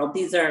of the world.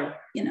 These are,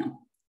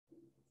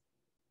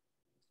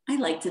 I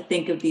like to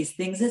think of these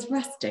things as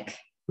rustic.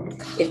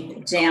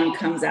 If jam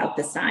comes out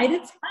the side,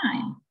 it's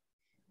fine.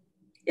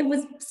 It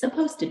was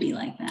supposed to be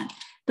like that.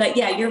 But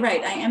yeah, you're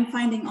right. I am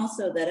finding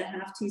also that a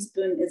half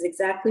teaspoon is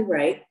exactly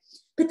right.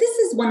 But this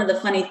is one of the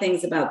funny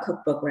things about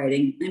cookbook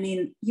writing. I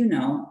mean, you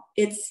know,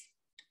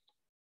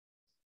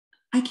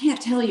 I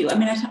can't tell you. I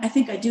mean, I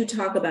think I do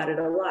talk about it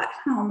a lot,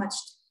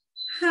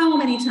 how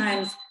many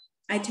times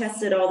I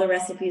tested all the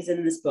recipes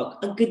in this book,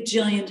 a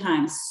gajillion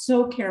times,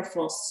 so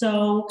careful,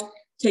 so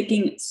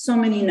taking so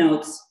many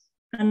notes.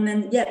 And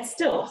then yet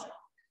still,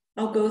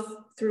 I'll go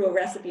through a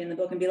recipe in the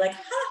book and be like,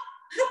 huh,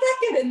 how'd that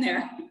get in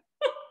there?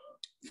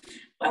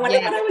 I wonder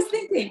what I was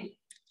thinking.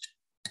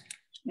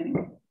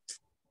 Anyway.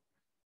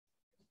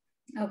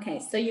 Okay,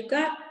 so you've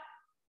got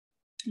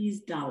these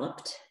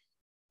dolloped.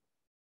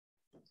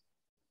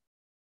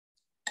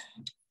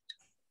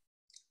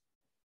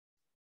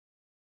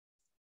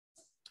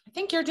 I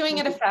think you're doing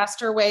it a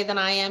faster way than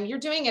I am. You're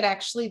doing it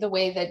actually the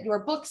way that your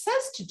book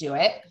says to do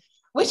it,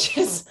 which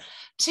is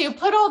to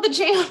put all the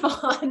jam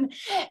on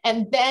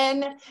and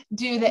then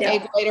do the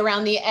egg white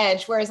around the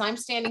edge. Whereas I'm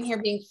standing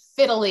here being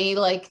fiddly,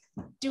 like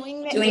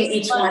doing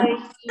each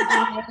one.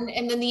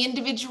 and then the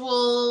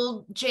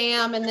individual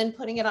jam and then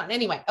putting it on.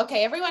 Anyway,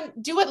 okay, everyone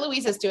do what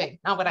Louisa's doing,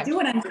 not what I'm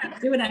doing.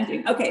 Do what I'm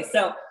doing. Okay,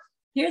 so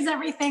here's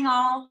everything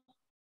all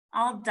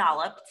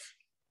dolloped.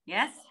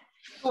 Yes.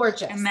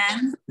 Gorgeous. And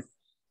then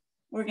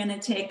we're gonna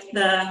take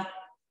the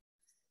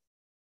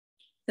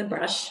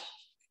brush.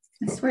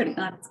 I swear to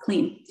God, it's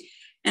clean.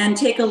 And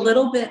take a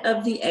little bit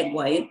of the egg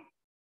white.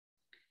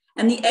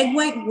 And the egg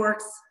white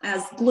works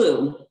as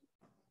glue.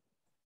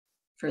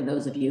 For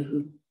those of you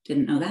who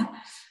didn't know that.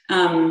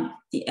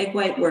 The egg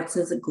white works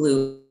as a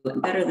glue,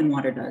 better than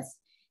water does.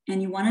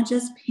 And you wanna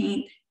just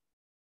paint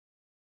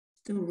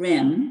the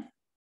rim.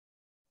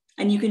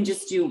 And you can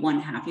just do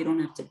 1/2. You don't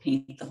have to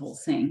paint the whole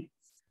thing.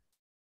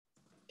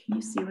 Can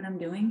you see what I'm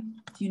doing?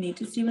 Do you need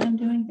to see what I'm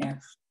doing?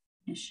 There.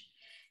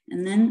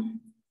 And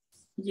then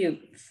you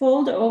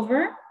fold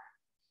over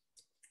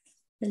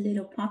the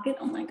little pocket.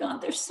 Oh my God,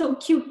 they're so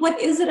cute.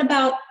 What is it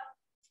about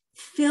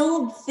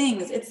filled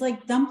things? It's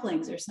like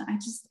dumplings or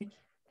something.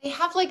 They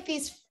have like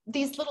these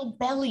little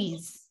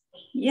bellies.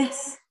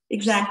 Yes,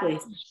 exactly.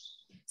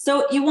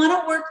 So you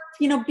want to work,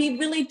 you know, be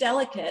really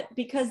delicate,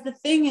 because the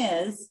thing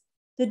is,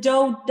 the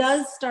dough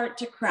does start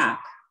to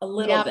crack a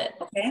little bit,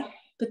 okay?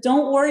 But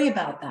don't worry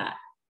about that.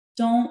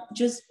 Don't,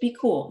 just be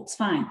cool. It's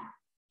fine.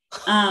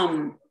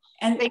 And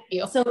thank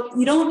you. So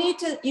you don't need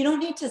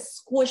to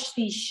squish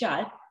these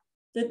shut.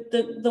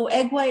 The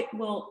egg white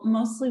will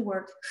mostly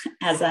work,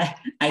 as I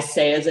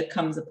say, as it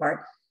comes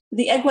apart.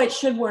 The egg white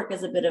should work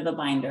as a bit of a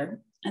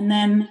binder. And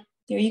then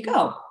there you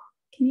go.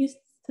 Can you,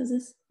 does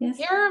this, yes?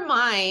 Here are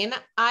mine.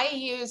 I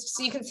used,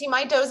 so you can see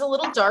my dough is a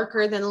little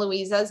darker than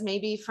Louisa's,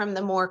 maybe from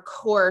the more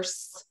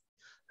coarse,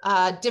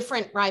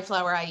 different rye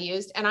flour I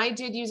used. And I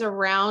did use a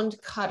round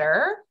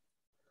cutter.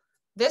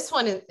 This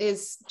one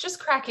is just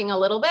cracking a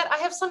little bit. I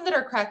have some that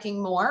are cracking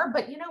more,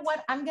 but you know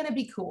what? I'm going to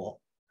be cool.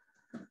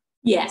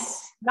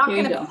 Yes. Not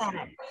going to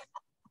panic.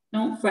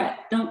 Don't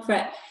fret.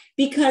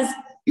 Because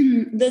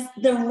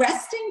the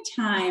resting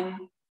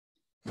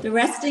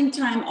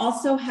time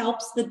also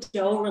helps the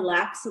dough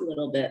relax a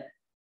little bit.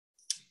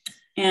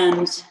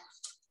 And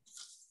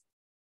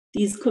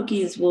these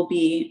cookies will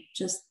be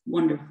just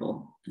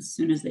wonderful as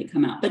soon as they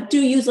come out. But do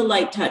use a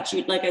light touch.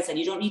 Like I said,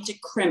 you don't need to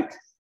crimp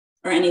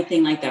or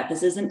anything like that.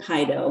 This isn't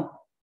pie dough.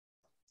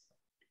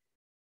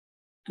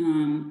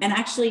 And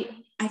actually,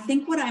 I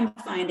think what I'm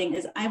finding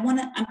is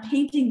I'm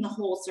painting the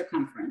whole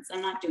circumference.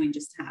 I'm not doing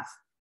just half.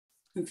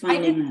 I'm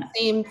finding that.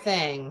 Same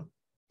thing.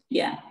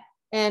 Yeah.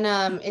 And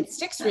it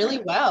sticks really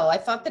well. I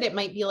thought that it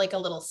might be like a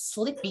little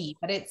slippy,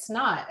 but it's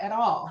not at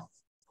all.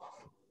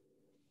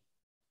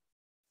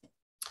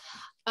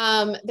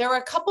 There were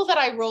a couple that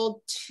I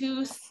rolled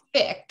too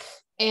thick,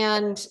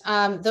 and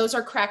those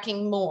are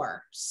cracking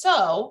more.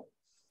 So,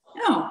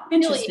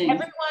 interesting. Really,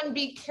 everyone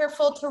be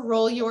careful to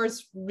roll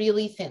yours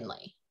really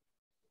thinly.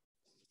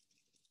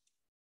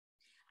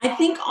 I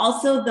think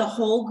also the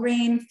whole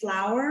grain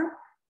flour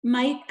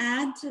might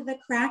add to the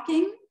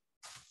cracking.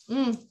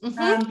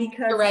 Because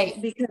you're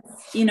right. Because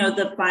you know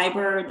the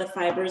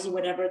fibers or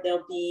whatever,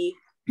 they'll be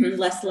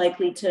less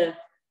likely to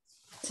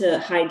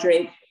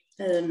hydrate,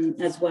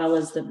 as well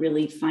as the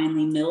really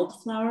finely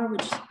milled flour,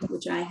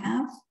 which I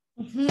have.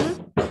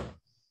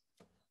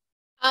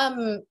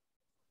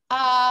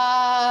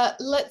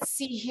 Let's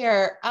see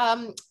here.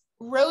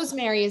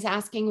 Rosemary is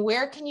asking,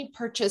 where can you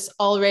purchase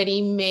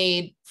already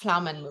made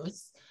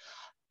Pflaumenmus?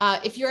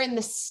 If you're in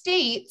the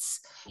States,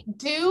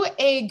 do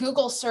a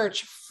Google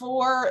search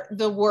for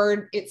the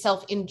word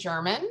itself in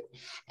German,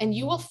 and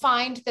you will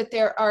find that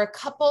there are a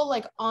couple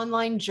like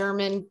online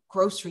German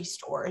grocery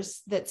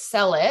stores that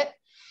sell it.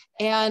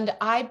 And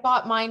I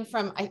bought mine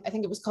from, I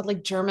think it was called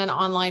like German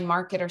Online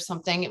Market or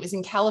something. It was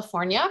in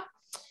California,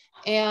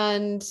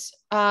 and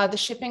the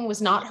shipping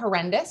was not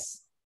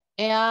horrendous,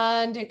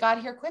 and it got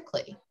here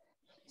quickly.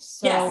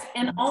 So, yes,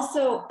 and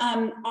also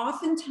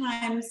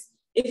oftentimes,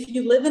 if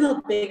you live in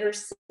a bigger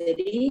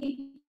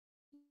city,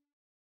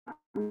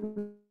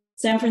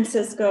 San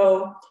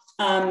Francisco,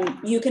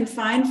 you can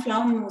find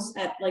Pflaumenmus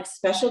at like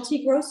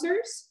specialty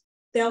grocers.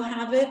 they'll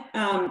have it,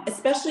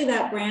 especially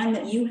that brand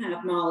that you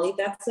have, Molly.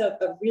 That's a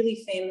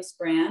really famous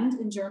brand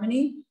in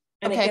Germany,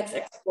 and Okay. it gets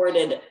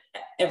exported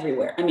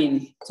everywhere. I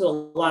mean, to a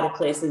lot of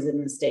places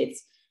in the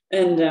States.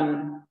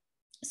 And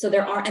so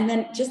there are, and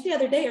then just the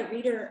other day, a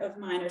reader of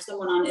mine or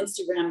someone on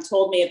Instagram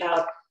told me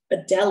about a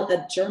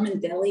German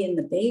deli in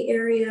the Bay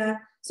Area.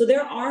 So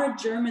there are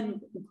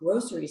German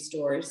grocery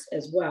stores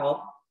as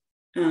well.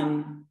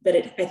 But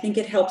I think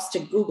it helps to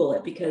Google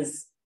it,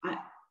 because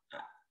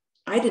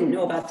I didn't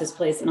know about this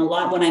place. And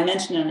when I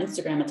mentioned it on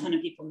Instagram, a ton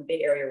of people in the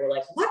Bay Area were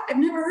like, what? I've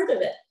never heard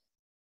of it.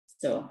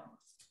 So.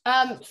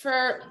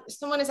 For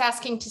someone is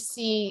asking to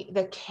see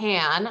the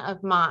can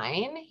of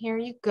mine. Here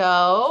you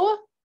go.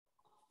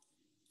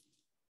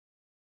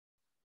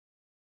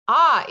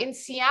 In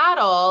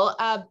Seattle,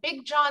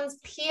 Big John's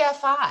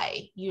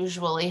PFI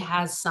usually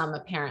has some,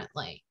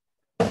 apparently.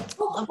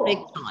 Oh, cool. Big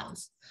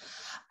John's.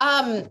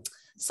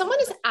 Someone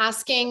is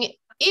asking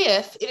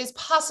if it is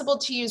possible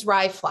to use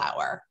rye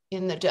flour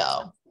in the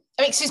dough.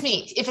 I mean, excuse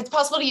me, if it's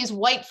possible to use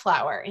white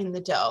flour in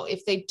the dough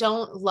if they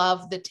don't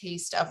love the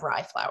taste of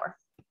rye flour.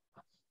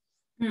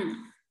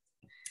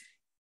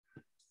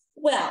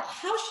 Well,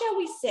 how shall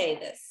we say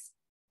this?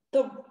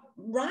 The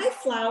rye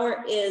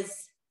flour is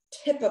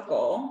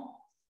typical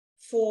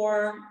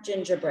for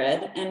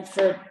gingerbread and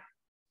for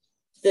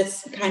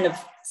this kind of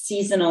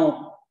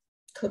seasonal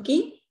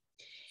cookie.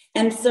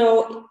 And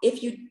so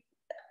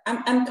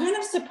I'm kind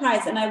of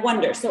surprised, and I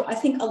wonder, so I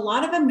think a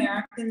lot of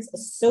Americans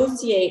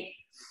associate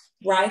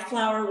rye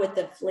flour with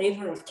the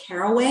flavor of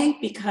caraway,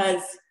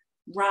 because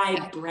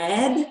rye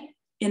bread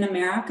in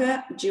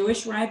America,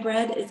 Jewish rye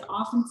bread, is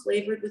often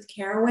flavored with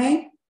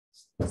caraway.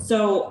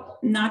 So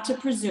not to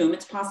presume,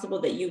 it's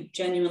possible that you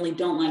genuinely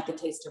don't like the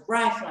taste of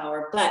rye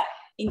flour, but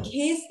in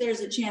case there's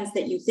a chance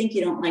that you think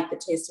you don't like the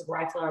taste of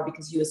rye flour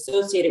because you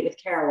associate it with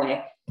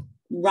caraway,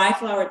 rye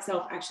flour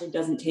itself actually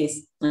doesn't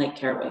taste like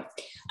caraway.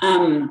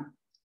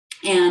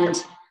 And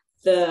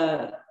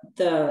the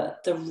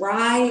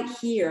rye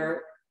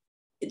here,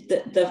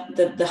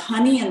 the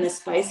honey and the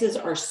spices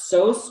are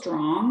so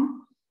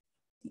strong.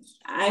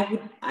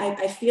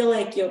 I feel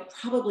like you're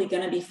probably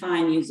going to be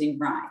fine using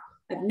rye.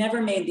 I've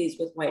never made these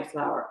with white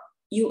flour.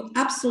 You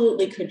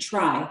absolutely could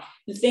try.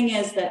 The thing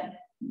is that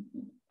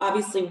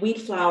obviously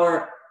wheat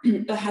flour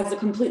has a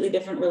completely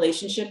different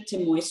relationship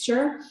to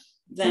moisture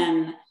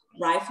than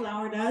rye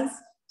flour does.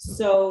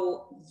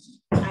 So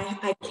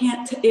I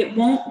can't,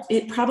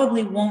 it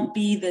probably won't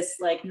be this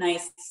like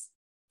nice,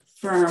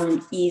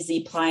 firm,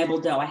 easy, pliable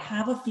dough. I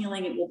have a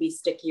feeling it will be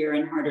stickier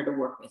and harder to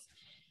work with.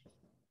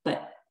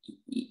 But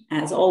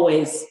as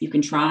always, you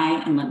can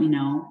try and let me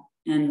know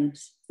and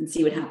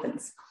see what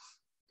happens.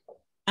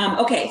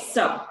 Okay,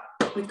 so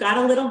we've got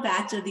a little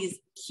batch of these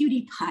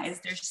cutie pies.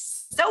 They're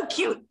so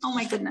cute. Oh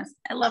my goodness,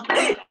 I love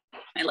them.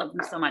 I love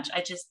them so much. I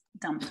just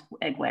dumped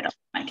egg white on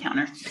my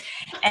counter.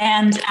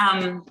 And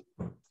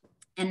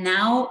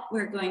now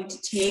we're going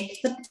to take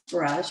the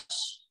brush.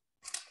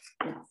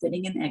 It's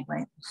sitting in egg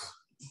white.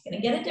 I'm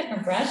gonna get a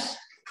different brush.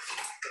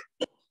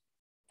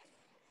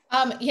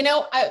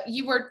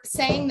 You were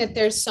saying that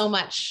there's so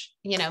much,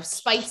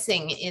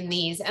 spicing in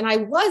these, and I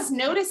was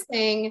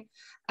noticing,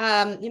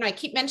 I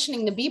keep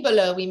mentioning the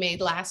bibelot we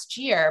made last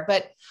year,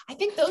 but I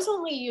think those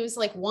only use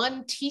like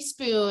 1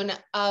 teaspoon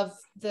of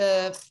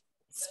the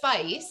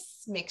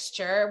spice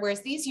mixture,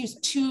 whereas this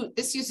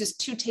uses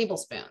 2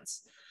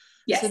 tablespoons.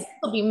 Yes. So this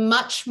will be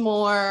much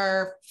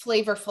more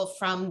flavorful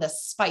from the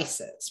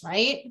spices,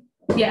 right?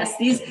 Yes,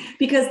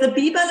 because the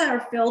bibelot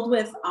are filled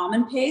with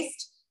almond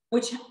paste,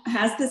 which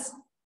has this,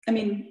 I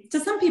mean, to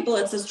some people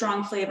it's a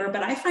strong flavor,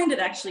 but I find it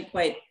actually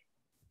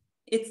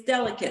it's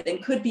delicate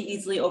and could be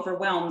easily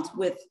overwhelmed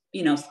with,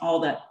 all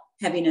the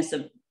heaviness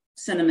of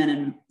cinnamon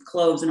and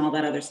cloves and all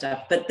that other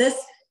stuff. But this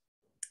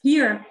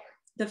here,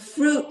 the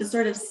fruit, the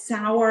sort of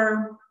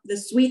sour, the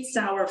sweet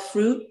sour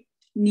fruit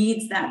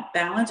needs that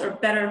balance, or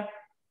better,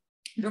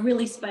 the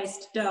really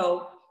spiced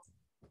dough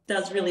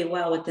does really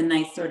well with the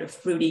nice sort of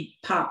fruity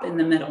pop in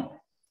the middle.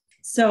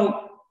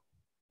 So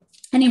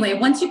anyway,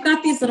 once you've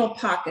got these little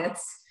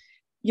pockets,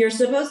 you're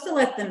supposed to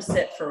let them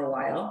sit for a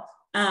while,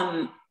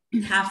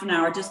 half an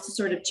hour, just to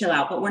sort of chill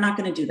out, but we're not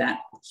going to do that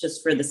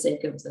just for the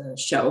sake of the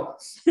show.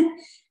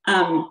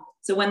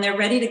 So when they're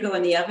ready to go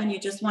in the oven, you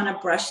just want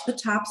to brush the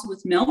tops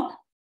with milk.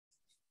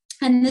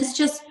 And this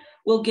just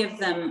will give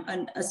them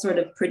a sort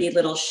of pretty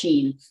little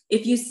sheen.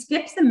 If you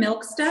skip the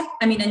milk step,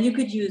 and you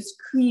could use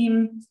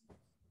cream,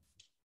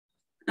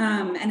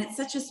 and it's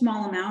such a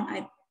small amount.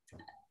 I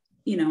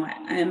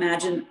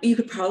imagine you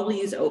could probably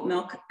use oat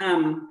milk.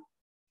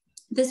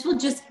 This will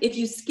just, if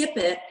you skip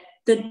it,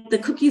 the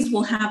cookies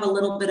will have a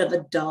little bit of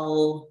a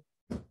dull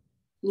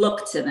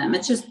look to them.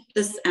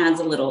 This adds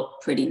a little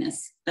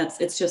prettiness.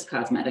 It's just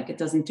cosmetic. It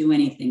doesn't do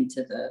anything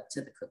to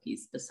the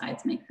cookies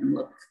besides make them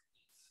look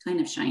kind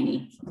of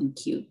shiny and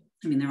cute.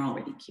 They're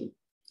already cute.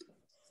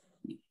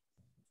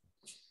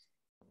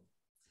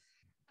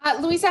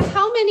 Luisa,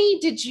 how many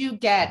did you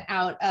get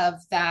out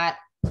of that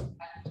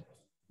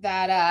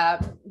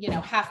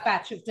half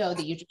batch of dough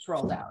that you just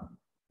rolled out?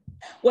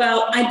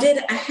 Well, I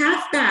did a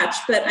half batch,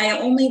 but I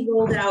only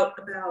rolled out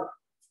about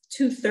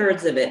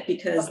 2/3 of it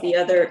because the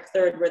other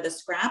third were the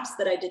scraps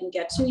that I didn't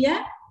get to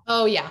yet.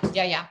 Oh yeah,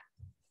 yeah, yeah.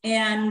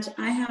 And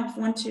I have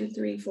 1, 2,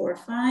 3, 4,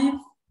 5,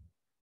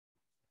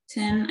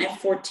 10, I have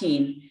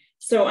 14.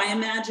 So I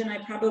imagine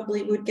I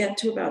probably would get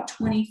to about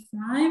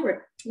 25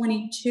 or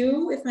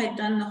 22 if I'd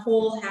done the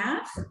whole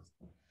half.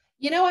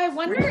 You know, I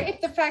wonder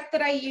if the fact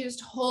that I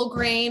used whole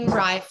grain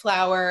rye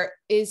flour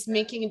is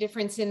making a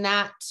difference in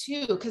that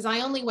too, because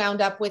I only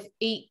wound up with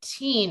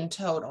 18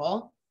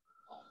 total.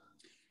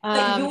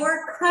 But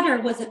your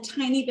cutter was a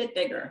tiny bit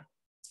bigger.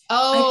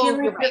 Oh, I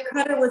feel like your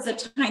cutter was a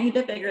tiny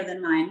bit bigger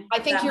than mine. I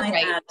think you're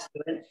right.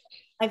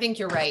 I think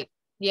you're right.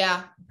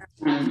 Yeah.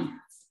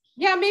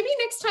 Yeah, maybe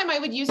next time I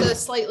would use a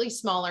slightly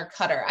smaller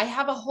cutter. I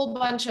have a whole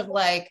bunch of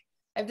I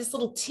have this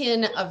little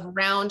tin of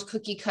round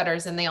cookie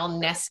cutters and they all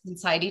nest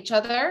inside each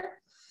other.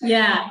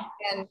 Yeah.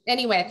 And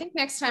anyway, I think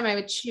next time I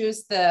would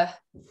choose the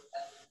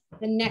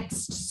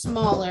next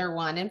smaller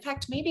one. In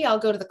fact, maybe I'll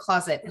go to the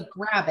closet and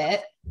grab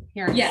it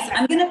here. Yes,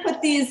 I'm going to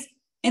put these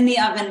in the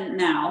oven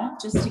now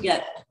just to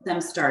get them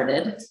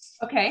started.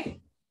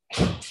 Okay.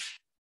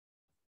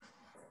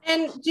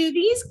 And do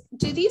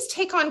these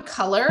take on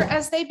color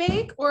as they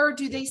bake, or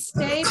do they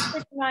stay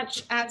pretty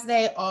much as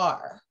they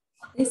are?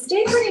 They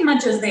stay pretty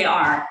much as they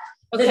are.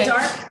 Okay. The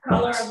dark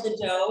color of the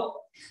dough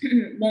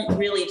won't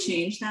really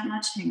change that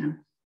much. Hang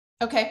on.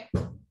 Okay.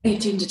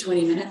 18 to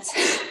 20 minutes.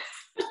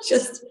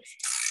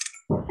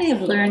 I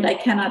have learned I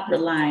cannot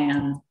rely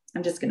on,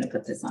 I'm just going to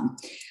put this on.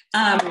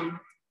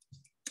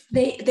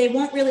 They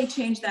won't really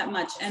change that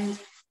much. And,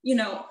 you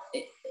know,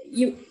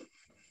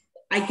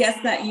 I guess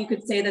that you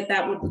could say that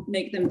that would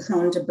make them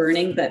prone to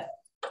burning, but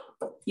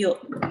you'll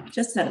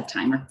just set a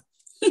timer.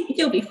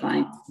 You'll be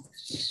fine.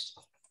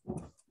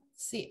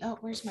 See, oh,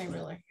 where's my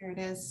ruler? Here it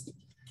is.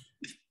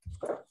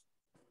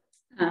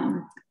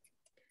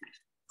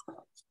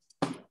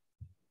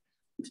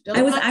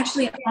 I was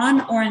actually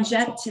on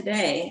Orangette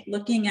today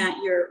looking at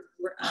your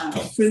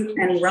fruit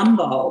and rum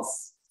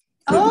balls.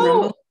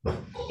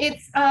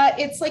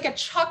 It's like a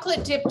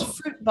chocolate dipped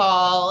fruit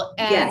ball,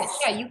 and yes.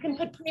 Yeah, you can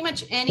put pretty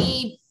much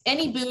any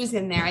booze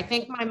in there. I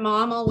think my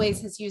mom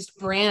always has used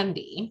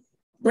brandy.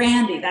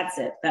 Brandy, that's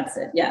it.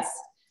 Yes,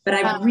 but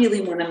I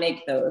really want to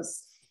make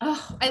those.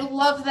 Oh, I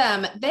love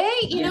them. They,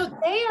 you know,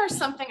 they are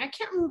something, I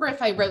can't remember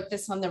if I wrote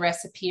this on the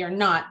recipe or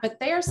not, but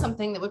they are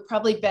something that would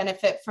probably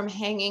benefit from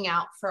hanging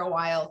out for a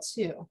while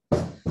too.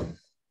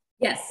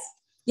 Yes.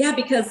 Yeah,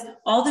 because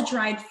all the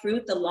dried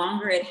fruit, the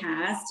longer it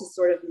has to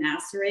sort of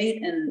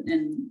macerate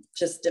and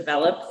just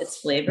develop its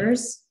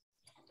flavors,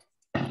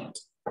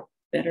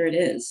 better it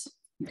is.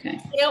 Okay.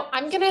 You know,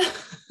 I'm gonna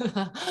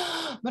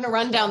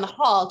run down the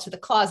hall to the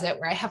closet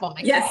where I have all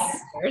my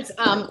cookies.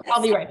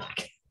 I'll be right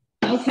back.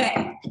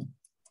 Okay.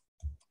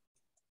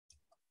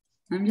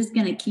 I'm just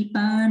gonna keep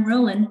on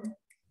rolling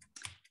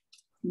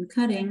and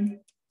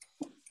cutting.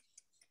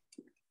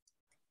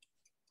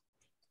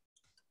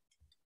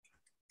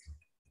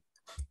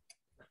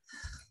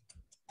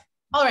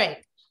 All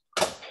right,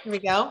 here we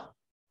go.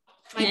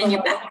 And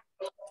you're back.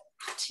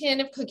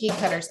 Tin of cookie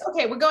cutters.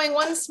 Okay, we're going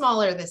one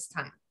smaller this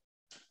time.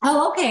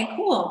 Oh, okay,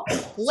 cool.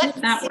 Let's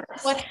see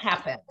what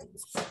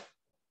happens.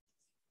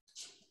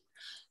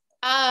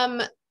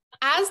 As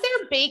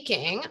they're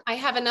baking, I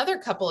have another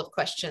couple of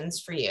questions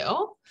for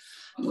you.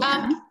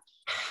 Yeah.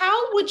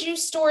 How would you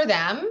store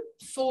them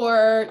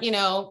for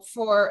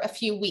a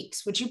few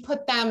weeks? Would you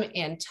put them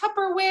in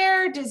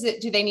Tupperware?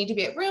 Do they need to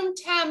be at room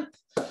temp?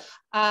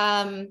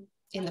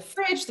 In the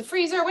fridge, the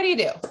freezer? What do you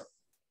do?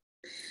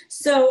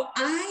 So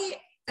I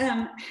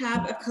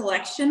have a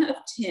collection of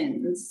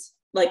tins,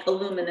 like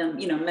aluminum,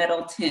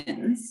 metal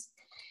tins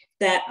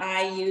that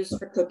I use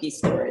for cookie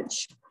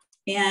storage.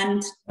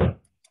 And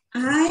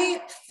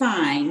I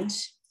find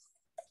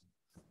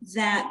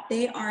that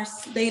they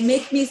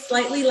make me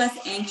slightly less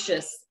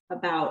anxious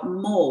about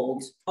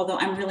mold, although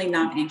I'm really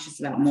not anxious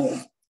about mold.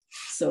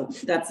 So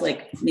that's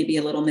like maybe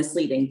a little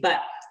misleading,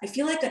 but I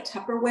feel like a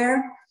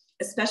Tupperware,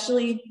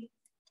 especially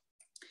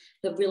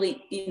the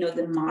really,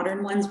 the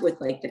modern ones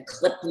with like the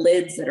clip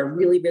lids that are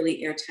really,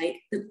 really airtight,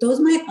 those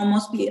might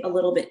almost be a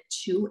little bit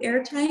too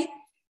airtight.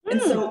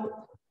 And so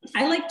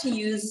I like to,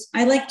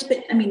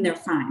 I mean, they're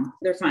fine.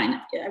 They're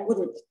fine. I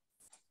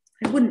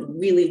wouldn't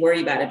really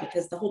worry about it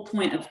because the whole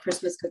point of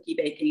Christmas cookie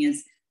baking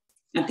is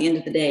at the end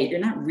of the day, you're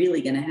not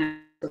really going to have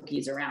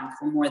cookies around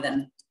for more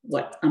than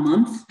a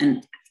month,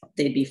 and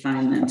they'd be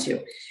fine then too.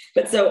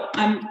 But so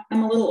I'm a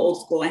little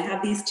old school. I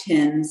have these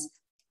tins.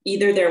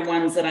 Either they're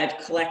ones that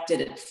I've collected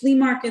at flea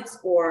markets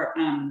or,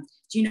 do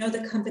you know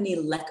the company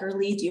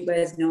Leckerli? Do you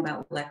guys know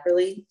about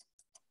Leckerli?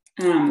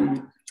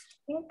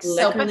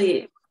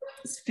 Leckerli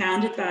is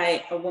founded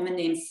by a woman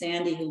named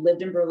Sandy who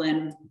lived in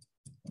Berlin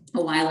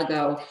a while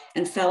ago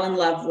and fell in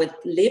love with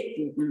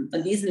Lebkuchen,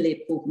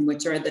 Lebkuchen,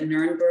 which are the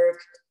Nuremberg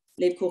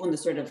Lebkuchen, the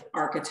sort of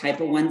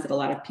archetypal ones that a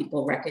lot of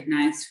people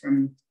recognize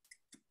from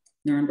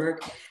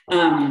Nuremberg.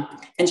 And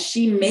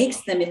she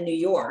makes them in New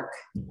York.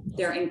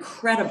 They're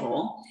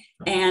incredible.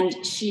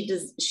 And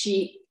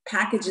she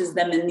packages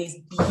them in these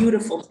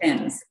beautiful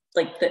tins.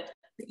 Like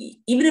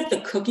even if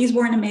the cookies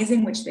weren't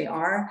amazing, which they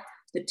are,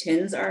 the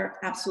tins are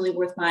absolutely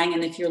worth buying.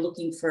 And if you're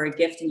looking for a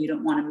gift and you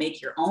don't want to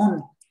make your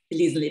own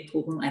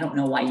Lebkuchen, I don't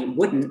know why you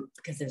wouldn't,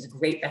 because there's a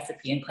great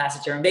recipe in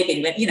Classic German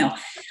Baking. But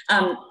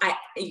I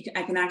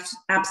can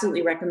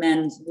absolutely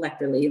recommend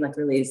Leckerli.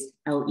 Leckerli is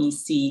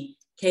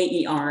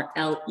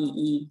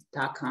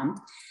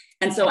LECKERLEE.com.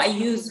 And so I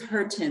use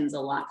her tins a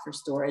lot for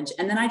storage.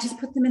 And then I just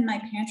put them in my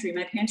pantry.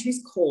 My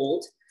pantry's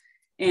cold.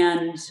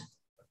 And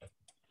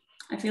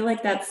I feel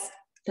like that's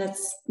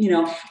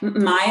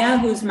Maya,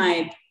 who's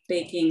my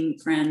baking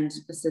friend,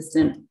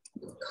 assistant,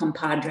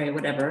 compadre,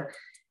 whatever.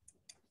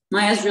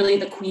 Maya's really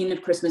the queen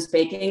of Christmas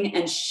baking.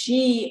 And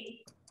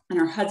she and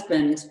her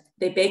husband,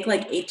 they bake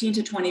like 18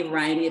 to 20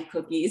 variety of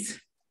cookies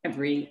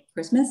every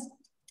Christmas.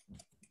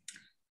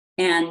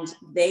 And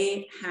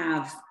they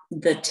have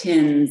the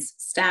tins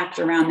stacked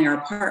around their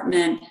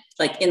apartment,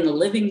 like in the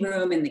living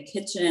room, in the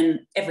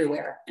kitchen,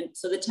 everywhere. And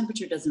so the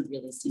temperature doesn't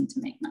really seem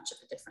to make much of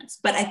a difference.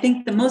 But I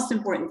think the most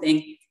important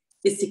thing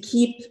is to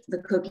keep the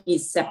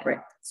cookies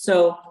separate.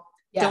 So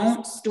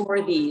don't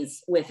store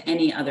these with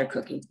any other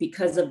cookies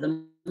because of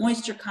the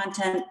moisture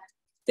content.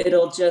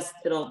 It'll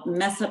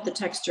mess up the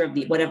texture of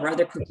whatever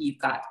other cookie you've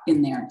got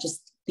in there.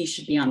 Just, these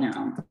should be on their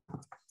own.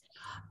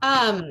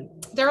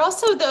 There are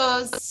also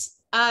those,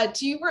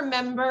 did you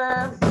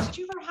ever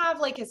have,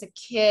 like, as a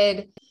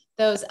kid,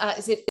 those,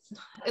 is it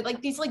like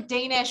these like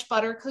Danish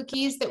butter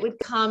cookies that would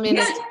come in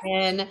a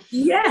tin?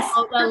 Yes.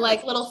 All the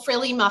like little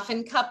frilly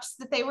muffin cups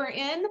that they were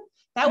in.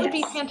 That would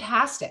be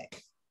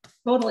fantastic.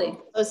 Totally.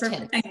 Those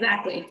tins.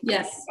 Exactly.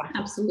 Yes,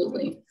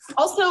 absolutely.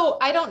 Also,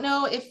 I don't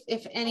know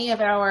if any of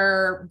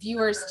our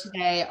viewers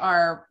today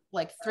are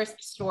like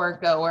thrift store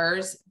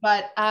goers,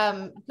 but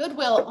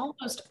Goodwill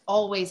almost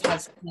always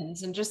has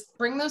tins, and just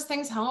bring those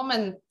things home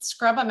and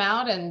scrub them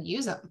out and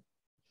use them.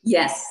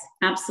 Yes,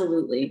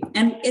 absolutely.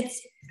 And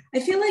I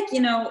feel like,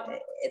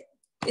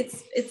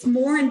 it's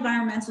more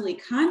environmentally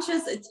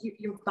conscious.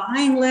 You're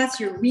buying less,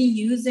 you're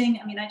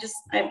reusing. I mean,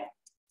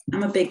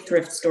 I'm a big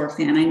thrift store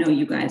fan. I know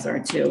you guys are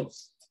too.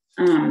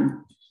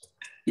 And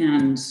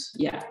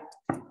yeah.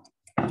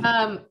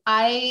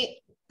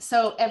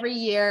 So every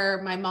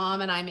year my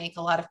mom and I make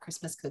a lot of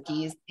Christmas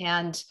cookies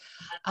and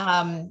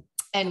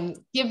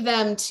give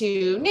them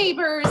to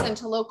neighbors and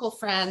to local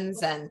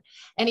friends. And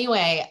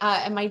anyway,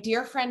 and my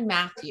dear friend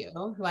Matthew,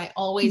 who I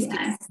always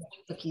give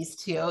cookies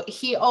to,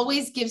 he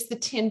always gives the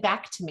tin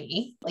back to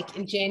me, like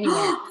in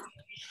January.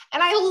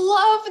 And I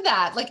love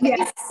that. Like, I think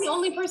he's the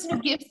only person who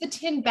gives the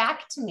tin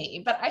back to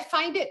me, but I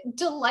find it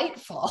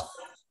delightful.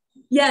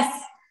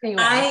 Yes,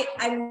 anyway.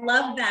 I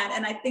love that.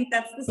 And I think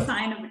that's the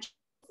sign of a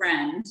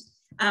friend.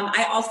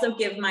 I also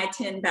give my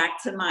tin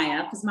back to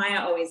Maya, because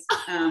Maya always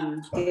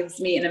gives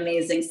me an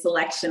amazing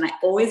selection. I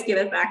always give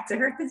it back to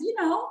her because, you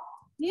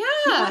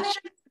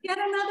get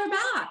another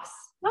box.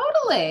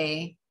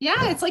 Totally.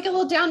 Yeah, it's like a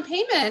little down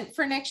payment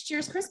for next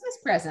year's Christmas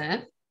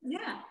present.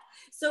 Yeah.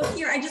 So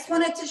here, I just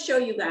wanted to show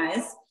you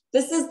guys.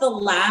 This is the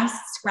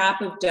last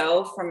scrap of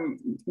dough from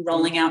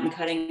rolling out and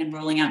cutting and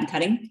rolling out and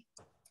cutting.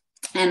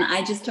 And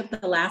I just took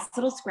the last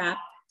little scrap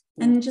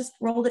and just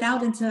rolled it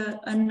out into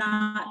a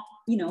not,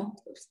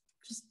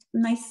 just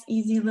nice,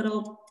 easy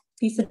little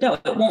piece of dough.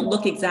 It won't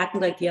look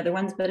exactly like the other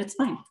ones, but it's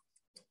fine.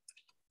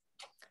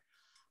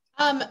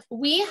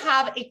 We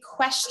have a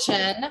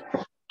question.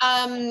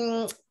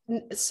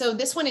 So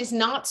this one is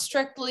not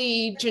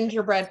strictly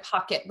gingerbread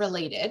pocket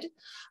related,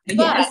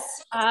 but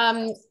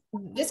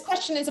this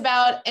question is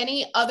about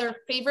any other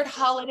favorite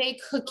holiday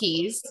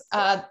cookies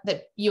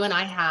that you and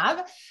I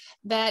have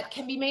that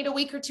can be made a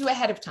week or two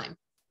ahead of time.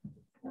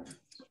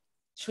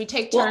 Should we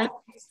take turns?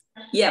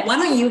 Yeah, why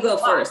don't you go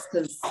first?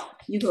 Because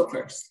you go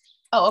first.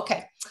 Oh,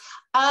 okay.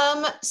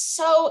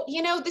 So,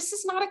 this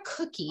is not a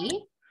cookie,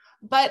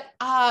 but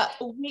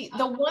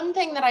the one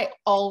thing that I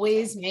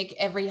always make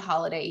every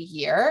holiday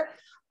year,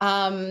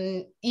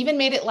 even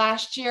made it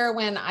last year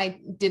when I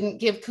didn't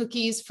give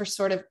cookies for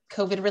sort of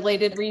COVID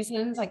related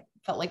reasons. I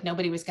felt like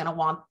nobody was going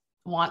to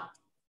want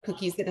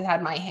cookies that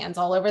had my hands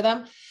all over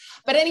them.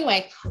 But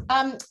anyway,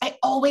 I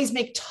always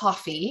make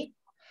toffee.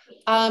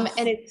 And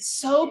it's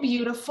so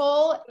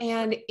beautiful.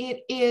 And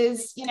it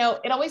is,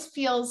 it always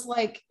feels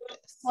like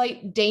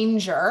slight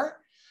danger.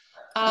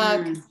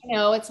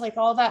 It's like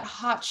all that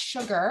hot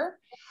sugar.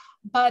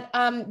 But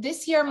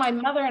this year, my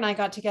mother and I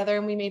got together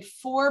and we made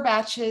 4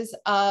 batches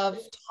of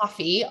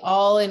toffee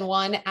all in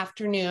one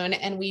afternoon.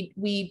 And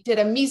we did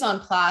a mise en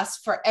place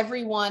for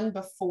everyone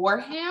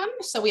beforehand.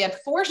 So we had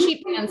 4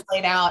 sheet pans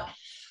laid out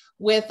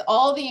with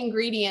all the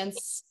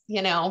ingredients,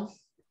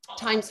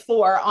 times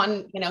 4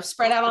 on,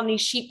 spread out on these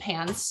sheet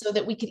pans so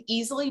that we could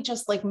easily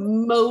just like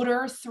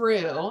motor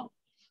through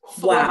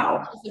 4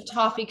 batches of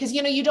toffee. Because,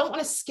 you don't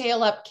want to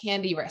scale up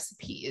candy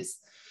recipes.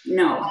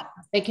 No.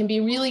 They can be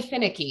really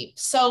finicky.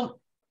 So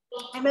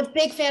I'm a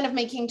big fan of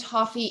making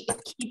toffee.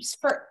 It keeps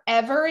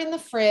forever in the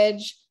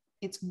fridge.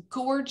 It's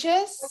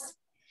gorgeous.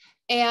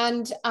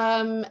 And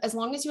as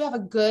long as you have a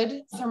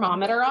good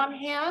thermometer on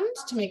hand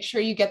to make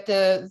sure you get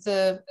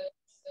the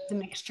the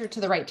mixture to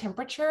the right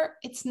temperature.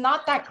 It's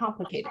not that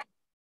complicated.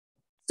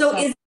 So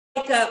is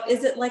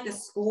it like a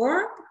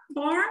score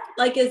bar?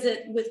 Like, is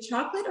it with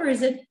chocolate or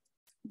is it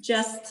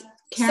just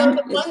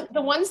caramel? So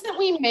the ones that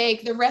we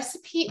make, the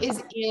recipe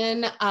is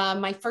in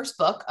my first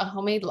book, A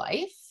Homemade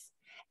Life.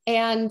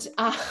 And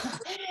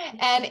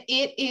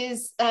it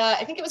is,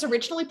 I think it was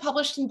originally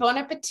published in Bon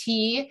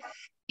Appetit.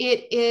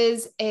 It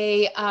is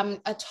a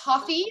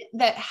toffee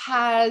that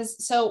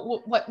has,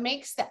 so what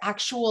makes the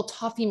actual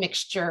toffee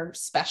mixture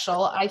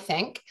special, I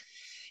think,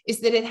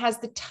 is that it has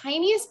the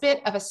tiniest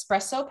bit of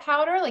espresso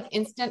powder, like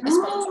instant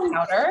espresso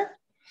powder,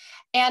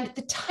 and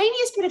the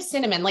tiniest bit of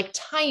cinnamon, like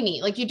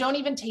tiny, like you don't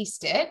even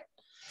taste it.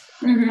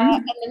 And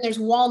then there's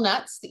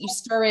walnuts that you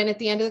stir in at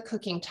the end of the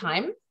cooking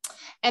time.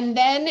 And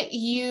then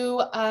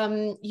you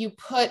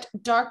put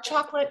dark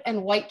chocolate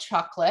and white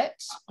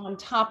chocolate on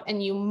top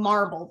and you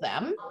marble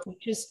them,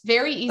 which is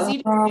very easy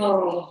to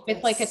do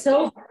with like a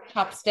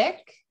chopstick.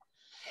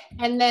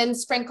 And then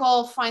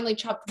sprinkle finely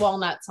chopped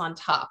walnuts on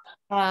top.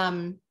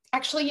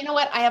 Actually, you know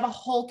what? I have a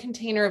whole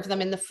container of them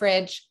in the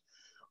fridge.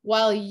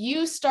 While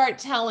you start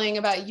telling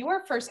about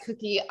your first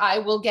cookie, I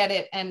will get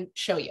it and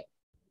show you.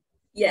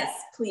 Yes,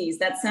 please.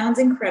 That sounds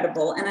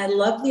incredible. And I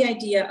love the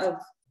idea of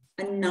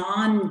a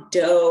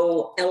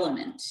non-dough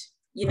element,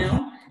 you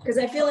know, because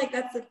I feel like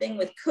that's the thing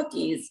with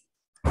cookies,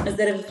 is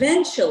that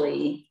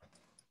eventually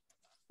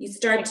you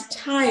start to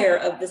tire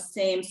of the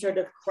same sort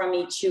of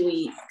crummy,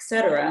 chewy,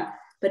 etc.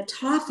 But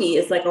toffee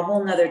is like a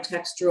whole nother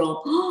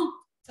textural.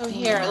 So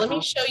here, let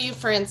me show you,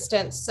 for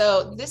instance.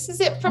 So this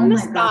is it from the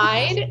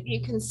side,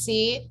 you can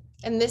see,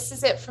 and this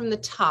is it from the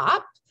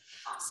top.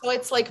 So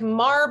it's like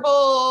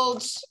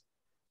marbled.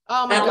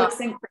 Oh my God. That looks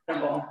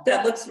incredible.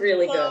 That looks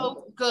really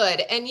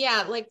good. And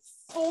yeah, like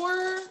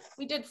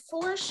we did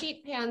 4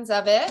 sheet pans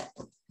of it.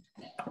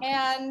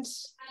 And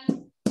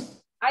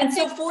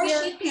so 4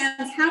 sheet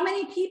pans, how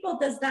many people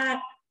is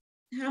that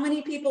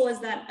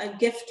a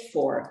gift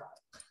for?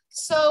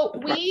 So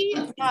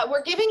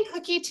we're giving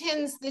cookie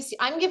tins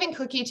I'm giving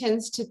cookie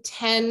tins to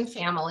 10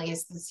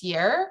 families this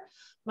year.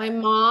 My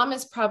mom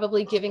is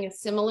probably giving a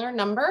similar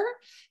number,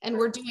 and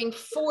we're doing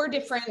 4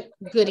 different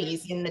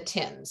goodies in the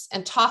tins,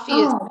 and toffee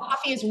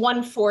is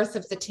 1/4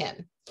 of the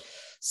tin.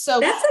 So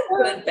that's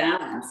a good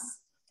balance.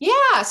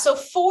 Yeah. So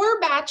 4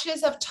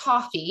 batches of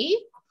toffee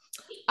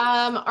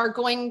are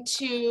going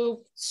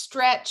to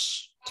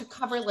stretch to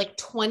cover like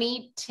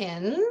 20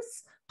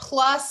 tins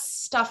plus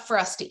stuff for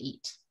us to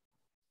eat.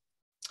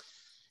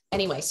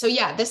 Anyway, so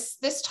yeah,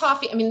 this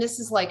toffee, I mean, this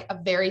is like a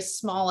very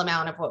small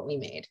amount of what we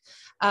made.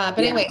 But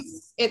anyway,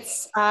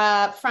 it's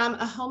from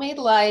A Homemade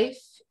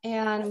Life.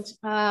 And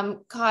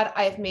God,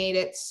 I've made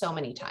it so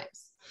many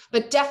times.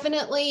 But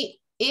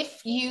definitely,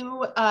 if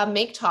you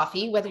make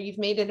toffee, whether you've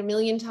made it a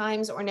million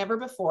times or never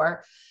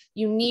before,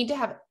 you need to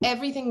have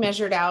everything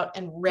measured out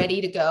and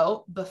ready to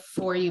go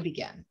before you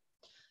begin.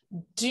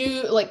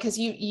 Because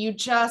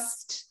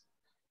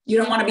you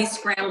don't want to be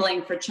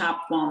scrambling for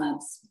chopped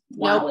walnuts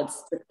while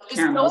it's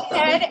caramel. Just go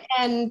ahead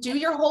and do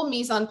your whole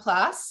mise en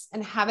place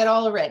and have it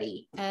all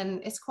ready.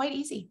 And it's quite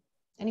easy.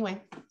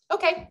 Anyway,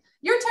 okay,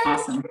 your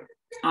turn.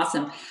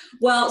 Awesome.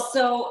 Well,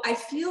 so I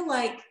feel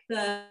like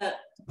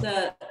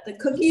the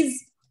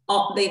cookies,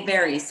 they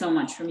vary so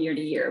much from year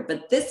to year,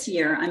 but this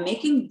year I'm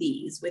making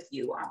these with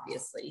you,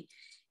 obviously.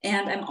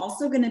 And I'm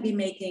also going to be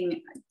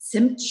making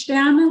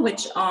Zimtsterne,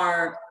 which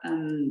are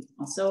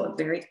also a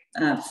very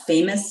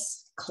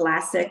famous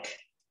classic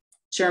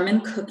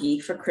German cookie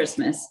for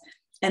Christmas.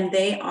 And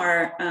they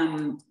are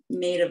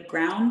made of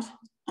ground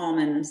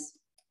almonds,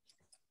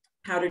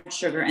 powdered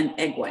sugar, and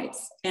egg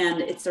whites.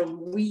 And it's a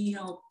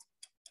real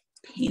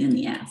pain in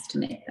the ass to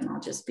make them.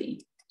 I'll just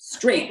be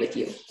straight with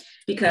you,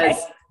 because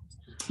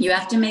you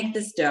have to make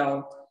this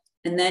dough,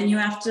 and then you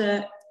have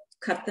to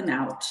cut them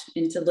out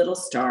into little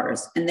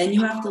stars, and then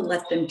you have to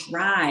let them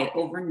dry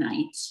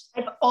overnight.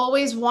 I've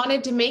always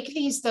wanted to make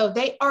these, though.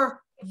 They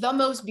are the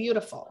most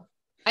beautiful.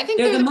 I think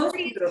they're the most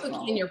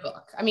beautiful in your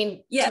book. I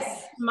mean,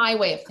 yes, my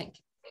way of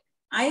thinking.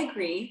 I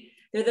agree.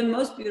 They're the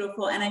most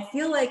beautiful. And I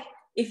feel like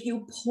if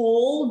you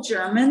poll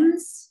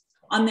Germans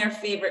on their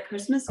favorite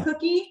Christmas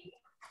cookie,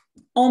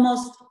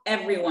 almost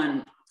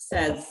everyone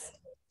says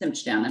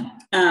Zimtsterne,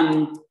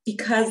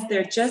 because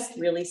they're just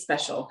really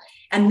special.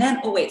 And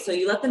then, so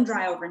you let them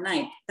dry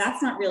overnight.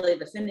 That's not really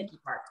the finicky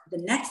part. The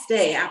next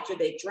day after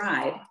they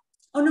dried,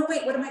 what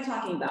am I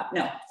talking about?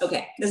 No,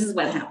 okay, this is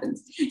what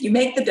happens. You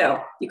make the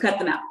dough, you cut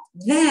them out.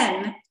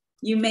 Then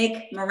you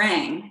make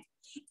meringue,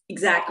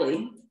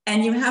 exactly.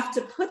 And you have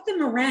to put the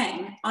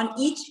meringue on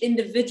each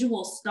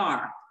individual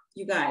star.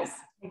 You guys,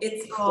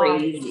 it's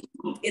crazy.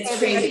 It's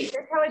crazy.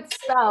 Here's how it's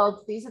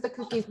spelled. These are the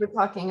cookies we're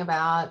talking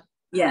about.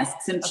 Yes,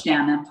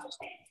 Zimtsterne.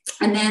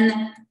 And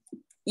then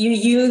you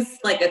use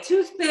like a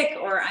toothpick,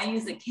 or I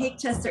use a cake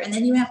tester, and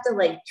then you have to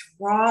like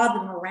draw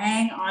the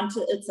meringue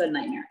onto, it's a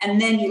nightmare. And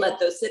then you let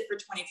those sit for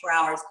 24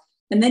 hours.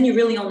 And then you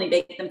really only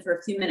bake them for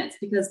a few minutes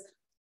because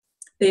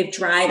they've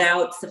dried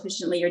out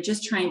sufficiently. You're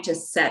just trying to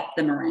set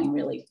the meringue,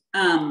 really.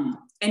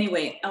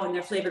 Anyway, and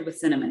they're flavored with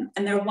cinnamon,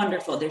 and they're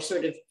wonderful. They're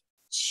sort of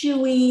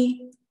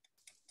chewy,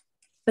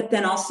 but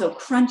then also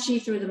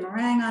crunchy through the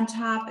meringue on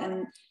top.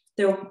 And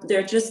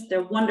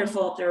they're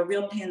wonderful. They're a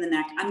real pain in the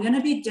neck. I'm going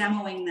to be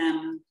demoing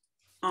them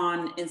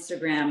on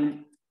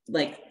Instagram,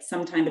 like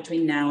sometime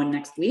between now and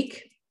next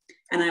week.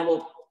 And I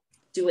will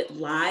do it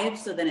live.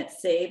 So then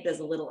it's saved as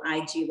a little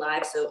IG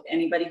live. So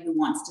anybody who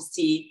wants to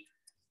see,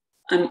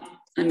 I'm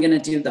going to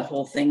do the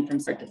whole thing from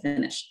start to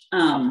finish.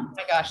 Oh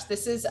my gosh,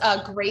 this is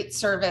a great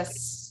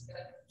service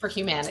for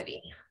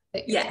humanity.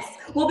 Yes.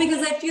 Well,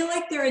 because I feel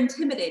like they're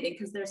intimidating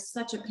because they're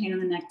such a pain in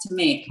the neck to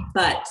make,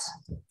 but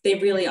they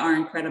really are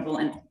incredible.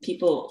 And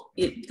people,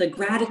 the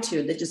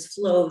gratitude that just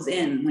flows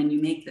in when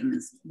you make them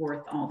is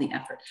worth all the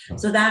effort.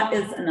 So that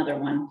is another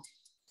one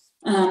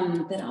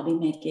that I'll be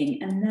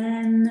making. And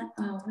then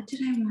what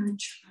did I want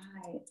to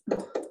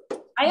try?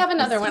 I have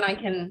another one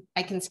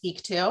I can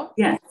speak to.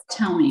 Yes,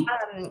 tell me.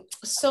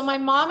 So my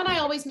mom and I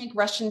always make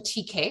Russian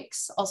tea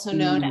cakes, also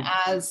known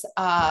as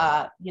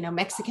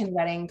Mexican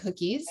wedding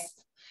cookies.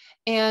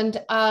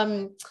 And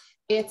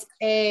it's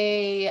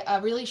a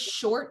really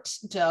short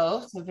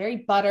dough, so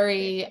very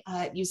buttery.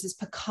 It uses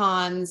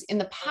pecans. In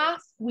the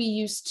past, we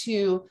used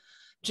to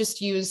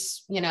just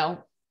use,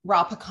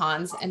 raw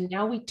pecans, and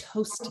now we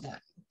toast them.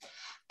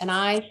 And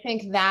I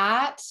think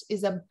that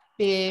is a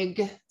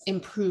big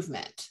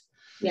improvement.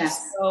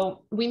 Yes.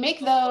 So we make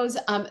those.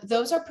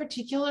 Those are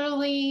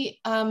particularly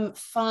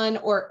fun,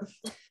 or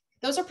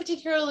those are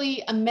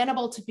particularly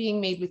amenable to being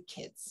made with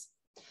kids.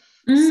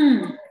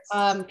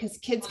 Because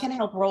kids can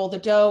help roll the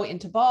dough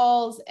into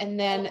balls, and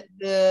then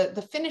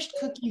the finished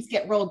cookies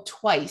get rolled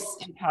twice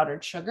in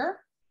powdered sugar.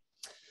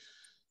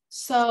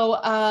 So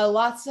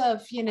lots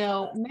of,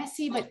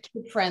 messy but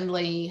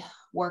kid-friendly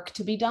work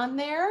to be done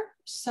there.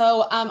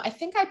 So I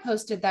think I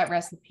posted that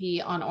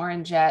recipe on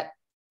Orangette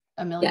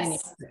a million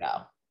years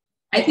ago.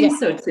 I think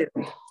so too.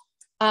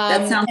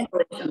 That sounds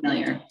really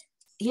familiar.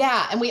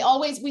 Yeah. And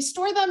we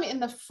store them in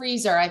the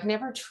freezer. I've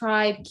never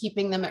tried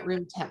keeping them at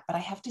room temp, but I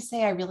have to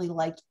say I really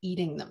like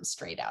eating them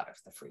straight out of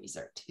the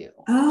freezer too.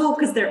 Oh,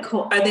 because they're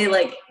cold. Are they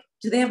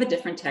do they have a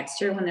different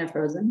texture when they're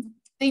frozen?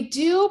 They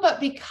do, but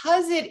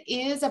because it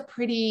is a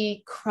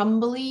pretty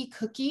crumbly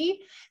cookie,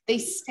 they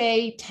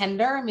stay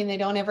tender. I mean, they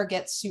don't ever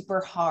get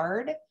super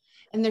hard.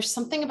 And there's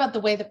something about the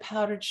way the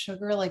powdered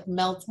sugar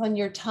melts on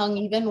your tongue,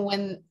 even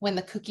when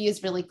the cookie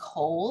is really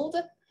cold.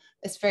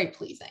 It's very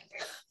pleasing.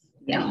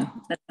 Yeah,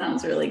 that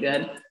sounds really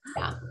good.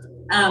 Yeah.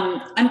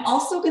 I'm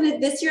also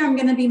this year I'm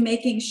gonna be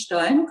making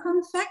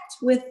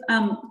Stollenkonfekt with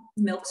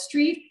Milk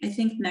Street, I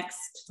think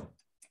next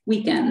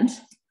weekend.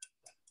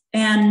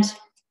 And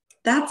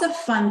that's a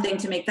fun thing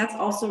to make. That's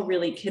also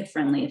really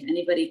kid-friendly if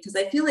anybody, because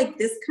I feel like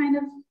this kind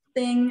of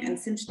thing and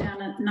cinch down,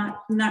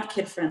 not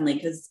kid-friendly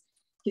because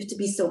you have to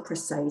be so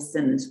precise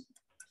and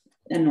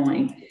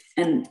annoying.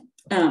 And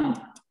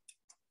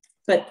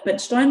but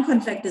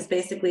Stollenkonfekt is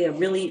basically a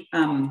really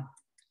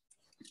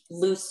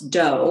loose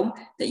dough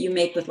that you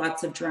make with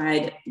lots of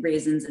dried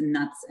raisins and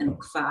nuts and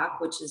Quark,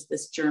 which is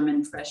this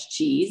German fresh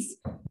cheese.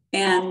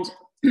 And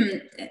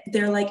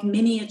they're like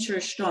miniature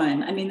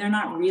Stollen. I mean, they're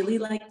not really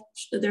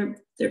they're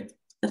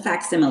a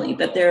facsimile,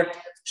 but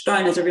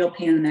Stollen is a real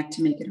pain in the neck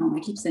to make at home. I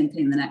keep saying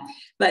pain in the neck,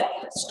 but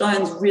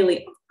Stollen's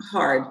really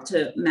hard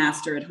to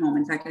master at home.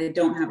 In fact, I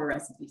don't have a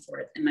recipe for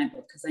it in my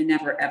book because I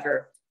never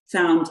ever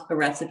found a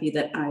recipe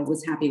that I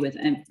was happy with.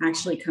 And I've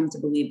actually come to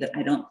believe that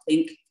I don't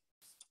think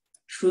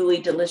truly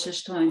delicious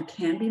Stollen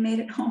can be made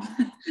at home,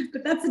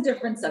 but that's a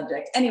different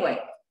subject. Anyway,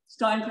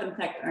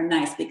 Stollenkonfekt are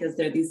nice because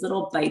they're these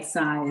little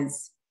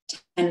bite-sized,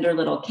 tender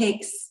little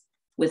cakes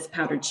with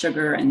powdered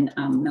sugar and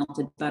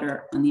melted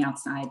butter on the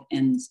outside.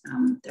 And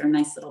they're a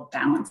nice little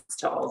balance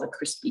to all the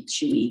crispy,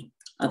 chewy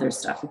other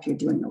stuff if you're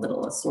doing a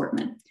little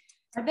assortment.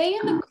 Are they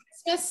in the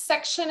Christmas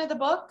section of the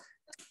book?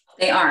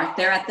 They are.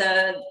 They're at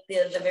the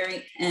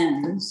very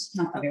end,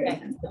 not the very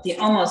end, but the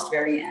almost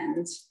very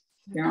end.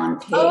 They're on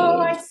page. Oh,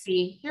 I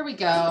see. Here we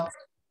go.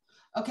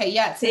 Okay,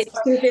 yeah. Page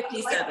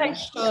 257.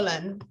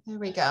 Stollen. There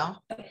we go.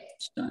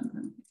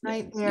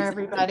 Right there,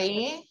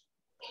 everybody.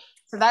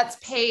 So that's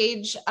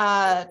page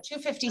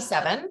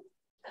 257.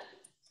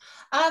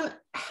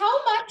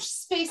 How much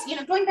space,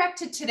 going back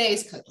to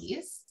today's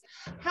cookies,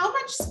 how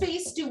much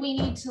space do we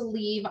need to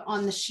leave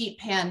on the sheet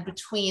pan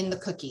between the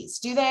cookies?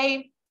 Do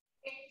they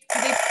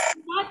put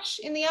much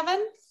in the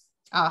oven?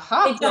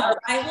 They don't.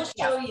 I will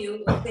show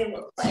you what they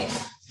look like.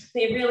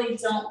 They really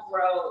don't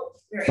grow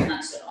very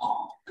much at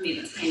all. I mean,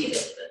 it's tiny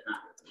bit, but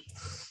not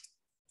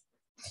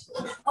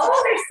really.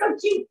 Oh, they're so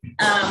cute.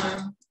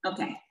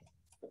 Okay.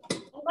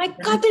 Oh my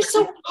God, they're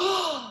so,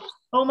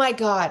 oh my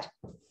God.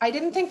 I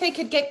didn't think they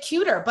could get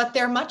cuter, but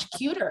they're much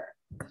cuter.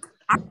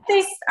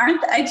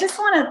 Aren't I just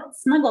want to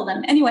smuggle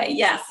them. Anyway,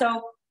 yeah,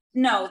 so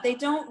no, they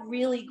don't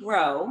really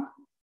grow.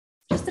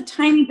 Just a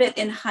tiny bit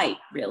in height,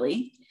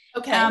 really.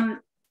 Okay.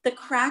 The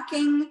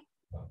cracking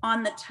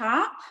on the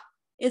top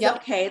is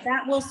okay.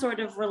 That will sort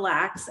of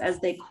relax as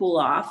they cool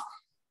off.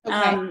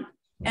 Okay.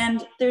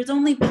 And there's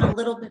only been a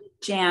little bit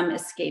of jam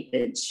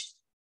escapage.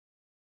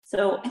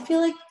 So I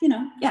feel like,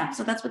 yeah,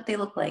 so that's what they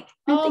look like.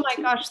 Oh my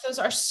gosh, those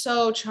are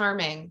so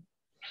charming.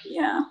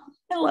 Yeah,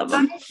 I love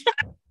them.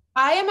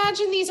 I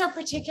imagine these are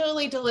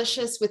particularly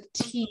delicious with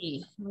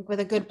tea, like with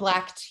a good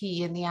black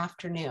tea in the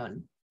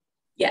afternoon.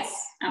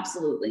 Yes,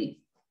 absolutely.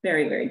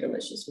 Very, very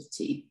delicious with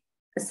tea.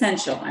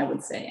 Essential, I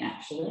would say,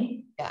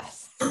 actually.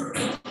 Yes.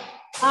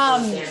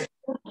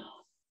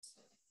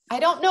 I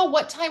don't know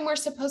what time we're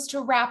supposed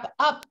to wrap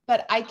up,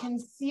 but I can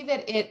see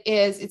that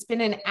it's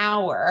been an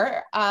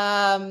hour.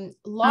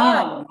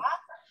 Laura,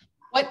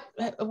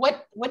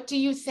 what do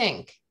you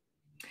think?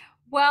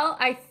 Well,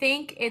 I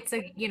think it's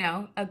a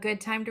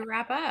good time to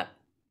wrap up.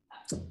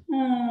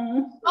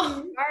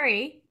 Oh,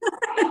 Sorry.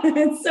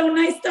 it's so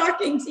nice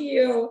talking to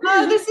you.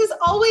 Oh, this is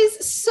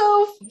always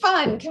so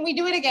fun. Can we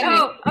do it again?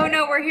 Oh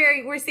no,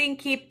 we're seeing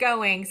keep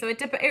going. So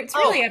it's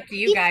really up to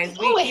you guys.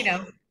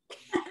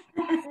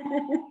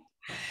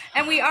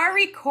 And we are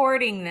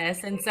recording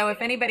this, and so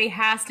if anybody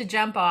has to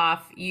jump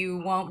off,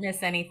 you won't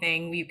miss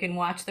anything. You can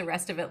watch the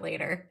rest of it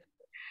later.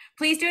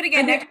 Please do it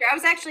again next year. I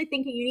was actually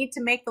thinking you need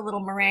to make the little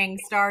meringue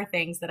star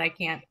things that I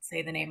can't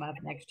say the name of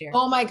next year.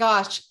 Oh my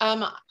gosh.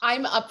 I'm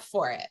up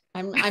for it.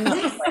 I'm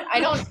up for it.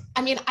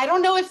 I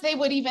don't know if they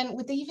would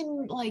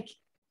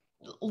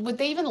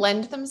they even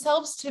lend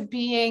themselves to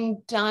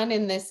being done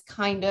in this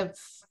kind of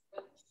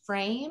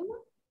frame?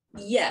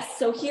 Yes.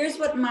 So here's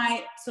what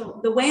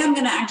the way I'm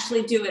going to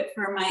actually do it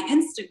for my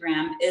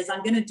Instagram is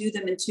I'm going to do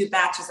them in 2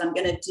 batches. I'm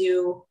going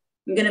to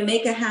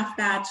make a half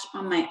batch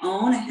on my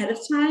own ahead of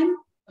time.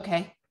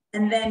 Okay.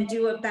 And then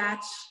do a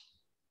batch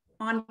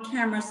on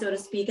camera, so to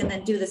speak, and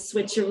then do the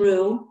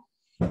switcheroo.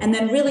 And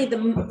then really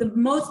the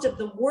most of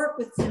the work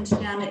with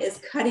Cinchiana is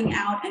cutting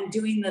out and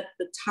doing the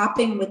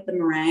topping with the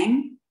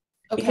meringue.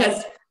 Okay.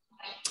 Because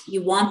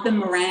you want the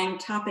meringue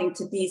topping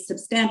to be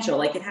substantial.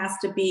 Like it has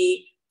to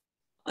be,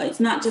 it's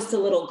not just a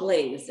little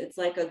glaze. It's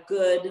like a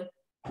good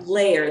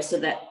layer so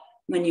that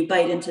when you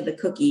bite into the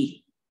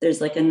cookie, there's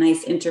like a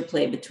nice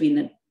interplay between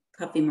the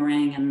puffy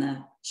meringue and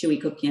the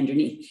chewy cookie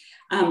underneath.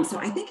 So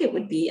I think it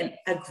would be a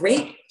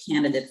great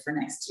candidate for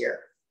next year.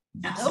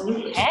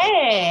 Absolutely.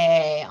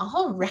 Okay.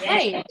 All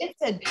right. Yeah.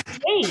 It's a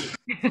date.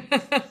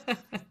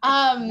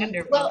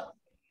 Well,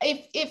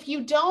 if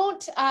you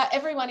don't,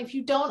 everyone, if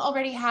you don't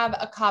already have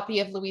a copy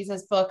of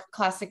Luisa's book,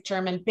 Classic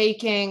German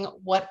Baking,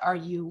 what are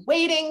you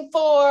waiting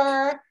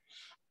for?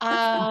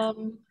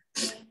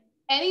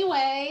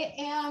 Anyway,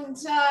 and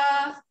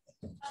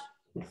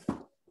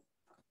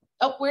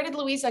oh, where did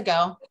Luisa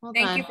go?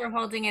 Thank you for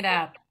holding it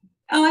up.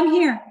 Oh, I'm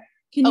here.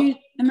 Oh,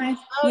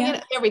 yeah.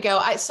 There we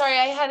go. Sorry,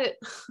 I had it.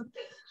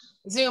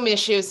 Zoom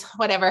issues,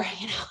 whatever,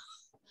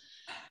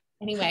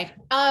 Anyway,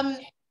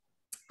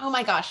 oh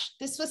my gosh,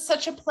 this was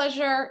such a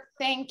pleasure.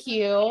 Thank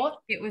you.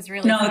 It was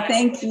really fun.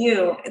 Thank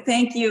you.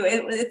 Thank you.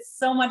 It's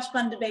so much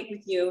fun to bake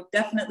with you.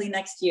 Definitely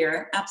next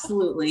year.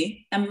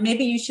 Absolutely. And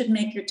maybe you should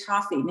make your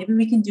toffee. Maybe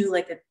we can do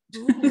like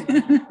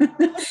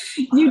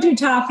you do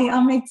toffee,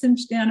 I'll make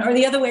Cinchiana, or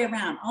the other way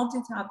around. I'll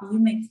do toffee, you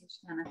make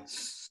Cinchiana.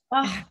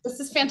 Oh, this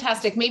is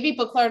fantastic. Maybe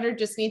Book Larder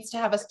just needs to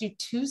have us do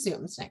 2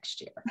 Zooms next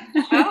year.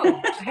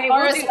 Oh, hey,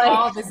 we'll do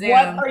all the Zooms.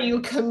 What are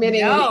you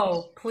committing?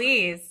 No,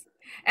 please.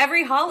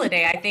 Every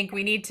holiday, I think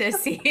we need to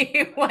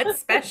see what's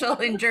special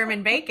in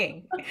German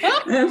baking.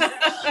 Thank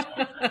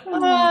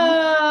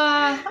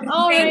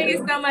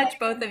you so much,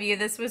 both of you.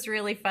 This was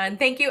really fun.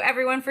 Thank you,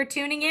 everyone, for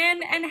tuning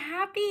in, and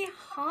happy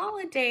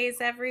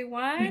holidays,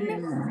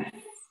 everyone.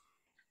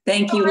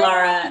 Thank you,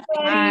 Laura.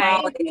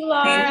 Thank you,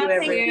 Laura. Thank you,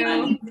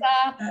 everyone.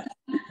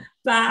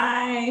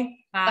 Bye.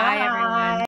 Bye, everyone.